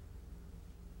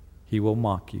 He will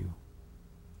mock you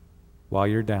while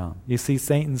you're down. You see,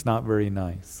 Satan's not very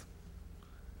nice.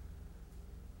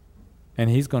 And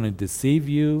he's going to deceive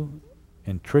you,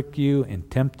 and trick you and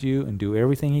tempt you and do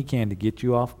everything he can to get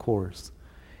you off course.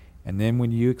 And then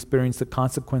when you experience the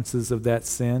consequences of that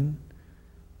sin,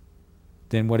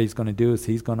 then what he's going to do is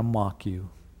he's going to mock you.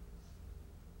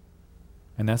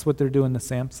 And that's what they're doing to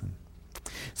Samson.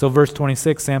 So verse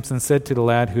 26, Samson said to the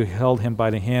lad who held him by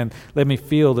the hand, "Let me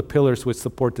feel the pillars which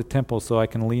support the temple so I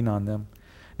can lean on them."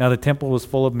 Now the temple was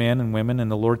full of men and women, and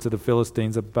the lords of the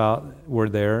Philistines were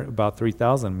there, about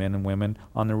 3,000 men and women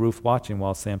on the roof watching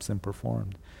while Samson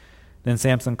performed. Then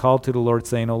Samson called to the Lord,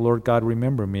 saying, "O Lord God,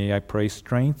 remember me, I pray,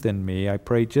 strengthen me. I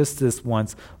pray just this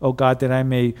once, O God, that I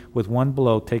may with one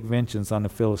blow take vengeance on the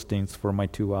Philistines for my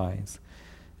 2 eyes."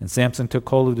 And Samson took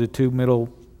hold of the 2 middle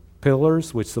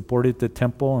pillars which supported the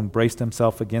temple and braced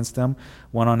himself against them,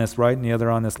 one on his right and the other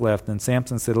on his left. And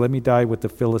Samson said, "Let me die with the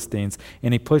Philistines."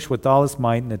 And he pushed with all his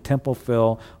might, and the temple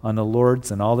fell on the lords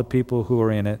and all the people who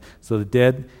were in it. So the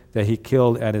dead that he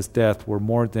killed at his death were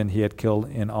more than he had killed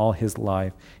in all his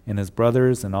life. And his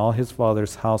brothers and all his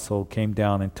father's household came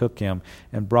down and took him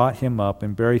and brought him up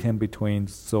and buried him between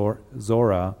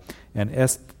Zorah and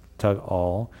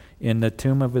Eshtaol in the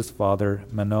tomb of his father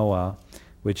Manoah,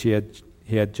 which he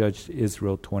had judged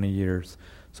Israel 20 years.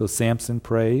 So Samson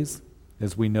prays.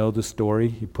 As we know the story,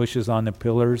 he pushes on the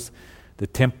pillars. The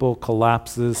temple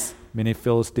collapses. Many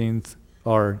Philistines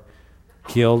are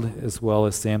killed, as well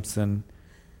as Samson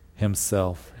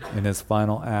himself in his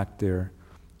final act there.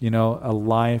 You know, a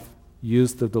life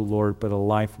used of the Lord, but a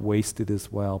life wasted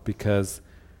as well, because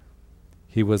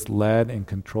he was led and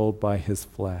controlled by his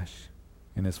flesh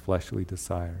and his fleshly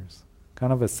desires.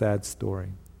 Kind of a sad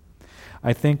story.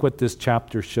 I think what this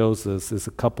chapter shows us is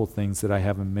a couple things that I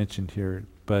haven't mentioned here,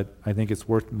 but I think it's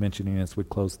worth mentioning as we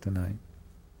close tonight.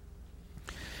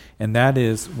 And that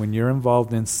is, when you're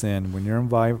involved in sin, when you're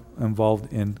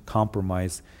involved in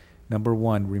compromise, number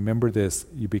one, remember this: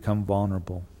 you become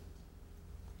vulnerable.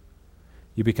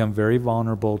 You become very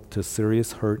vulnerable to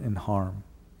serious hurt and harm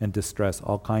and distress,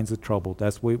 all kinds of trouble.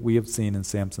 That's what we have seen in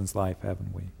Samson's life,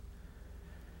 haven't we?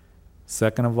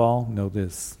 Second of all, know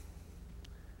this: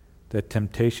 that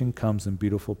temptation comes in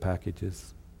beautiful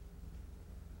packages.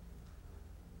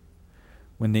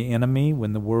 When the enemy,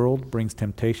 when the world brings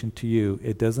temptation to you,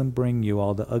 it doesn't bring you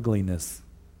all the ugliness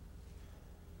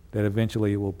that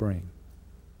eventually it will bring.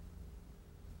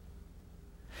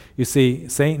 You see,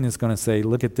 Satan is going to say,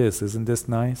 "Look at this, isn't this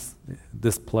nice?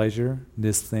 This pleasure,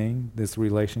 this thing, this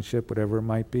relationship, whatever it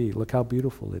might be. Look how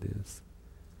beautiful it is."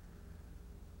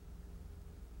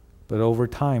 But over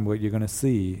time, what you're going to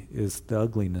see is the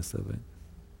ugliness of it.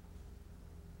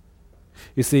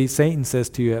 You see, Satan says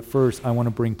to you at first, "I want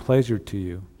to bring pleasure to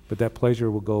you," but that pleasure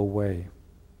will go away.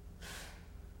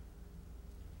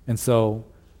 And so,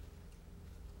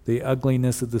 the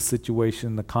ugliness of the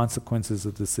situation, the consequences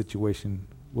of the situation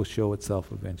will show itself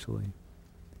eventually.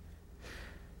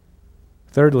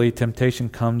 Thirdly, temptation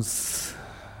comes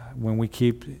when we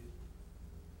keep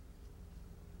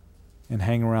and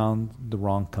hang around the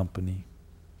wrong company.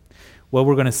 What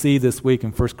we're going to see this week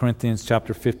in 1 Corinthians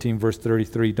chapter 15, verse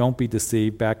 33, don't be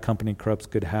deceived, bad company corrupts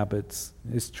good habits.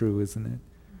 It's true, isn't it?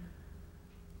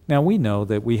 Now, we know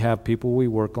that we have people we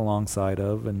work alongside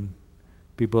of, and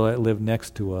people that live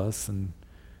next to us, and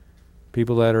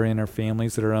people that are in our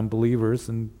families that are unbelievers,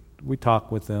 and we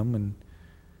talk with them and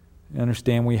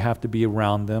understand we have to be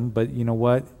around them. But you know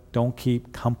what? Don't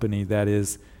keep company that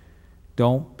is.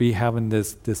 Don't be having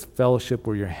this fellowship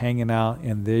where you're hanging out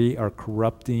and they are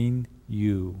corrupting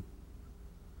you.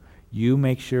 You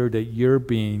make sure that you're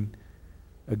being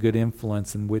a good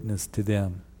influence and witness to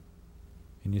them.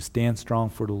 And you stand strong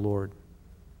for the Lord.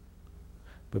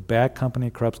 But bad company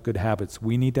corrupts good habits.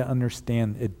 We need to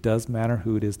understand it does matter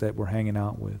who it is that we're hanging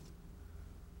out with.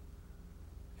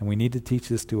 And we need to teach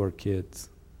this to our kids.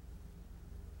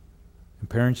 And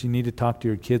parents, you need to talk to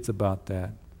your kids about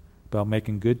that. About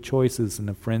making good choices in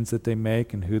the friends that they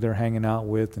make and who they're hanging out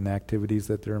with and the activities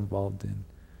that they're involved in.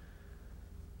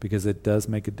 Because it does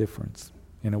make a difference,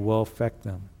 and it will affect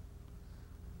them.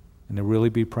 And to really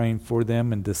be praying for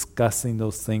them and discussing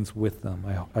those things with them.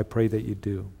 I pray that you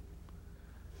do.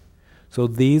 So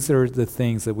these are the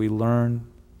things that we learn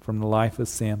from the life of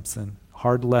Samson.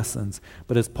 Hard lessons.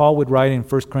 But as Paul would write in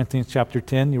 1 Corinthians chapter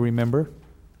 10, you remember?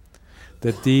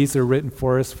 That these are written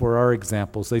for us for our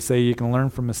examples. They say you can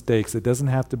learn from mistakes. It doesn't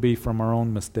have to be from our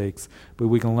own mistakes, but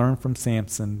we can learn from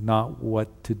Samson not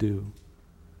what to do,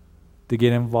 to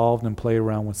get involved and play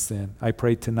around with sin. I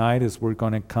pray tonight as we're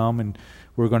going to come and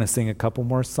we're going to sing a couple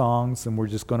more songs and we're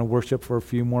just going to worship for a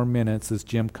few more minutes as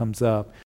Jim comes up.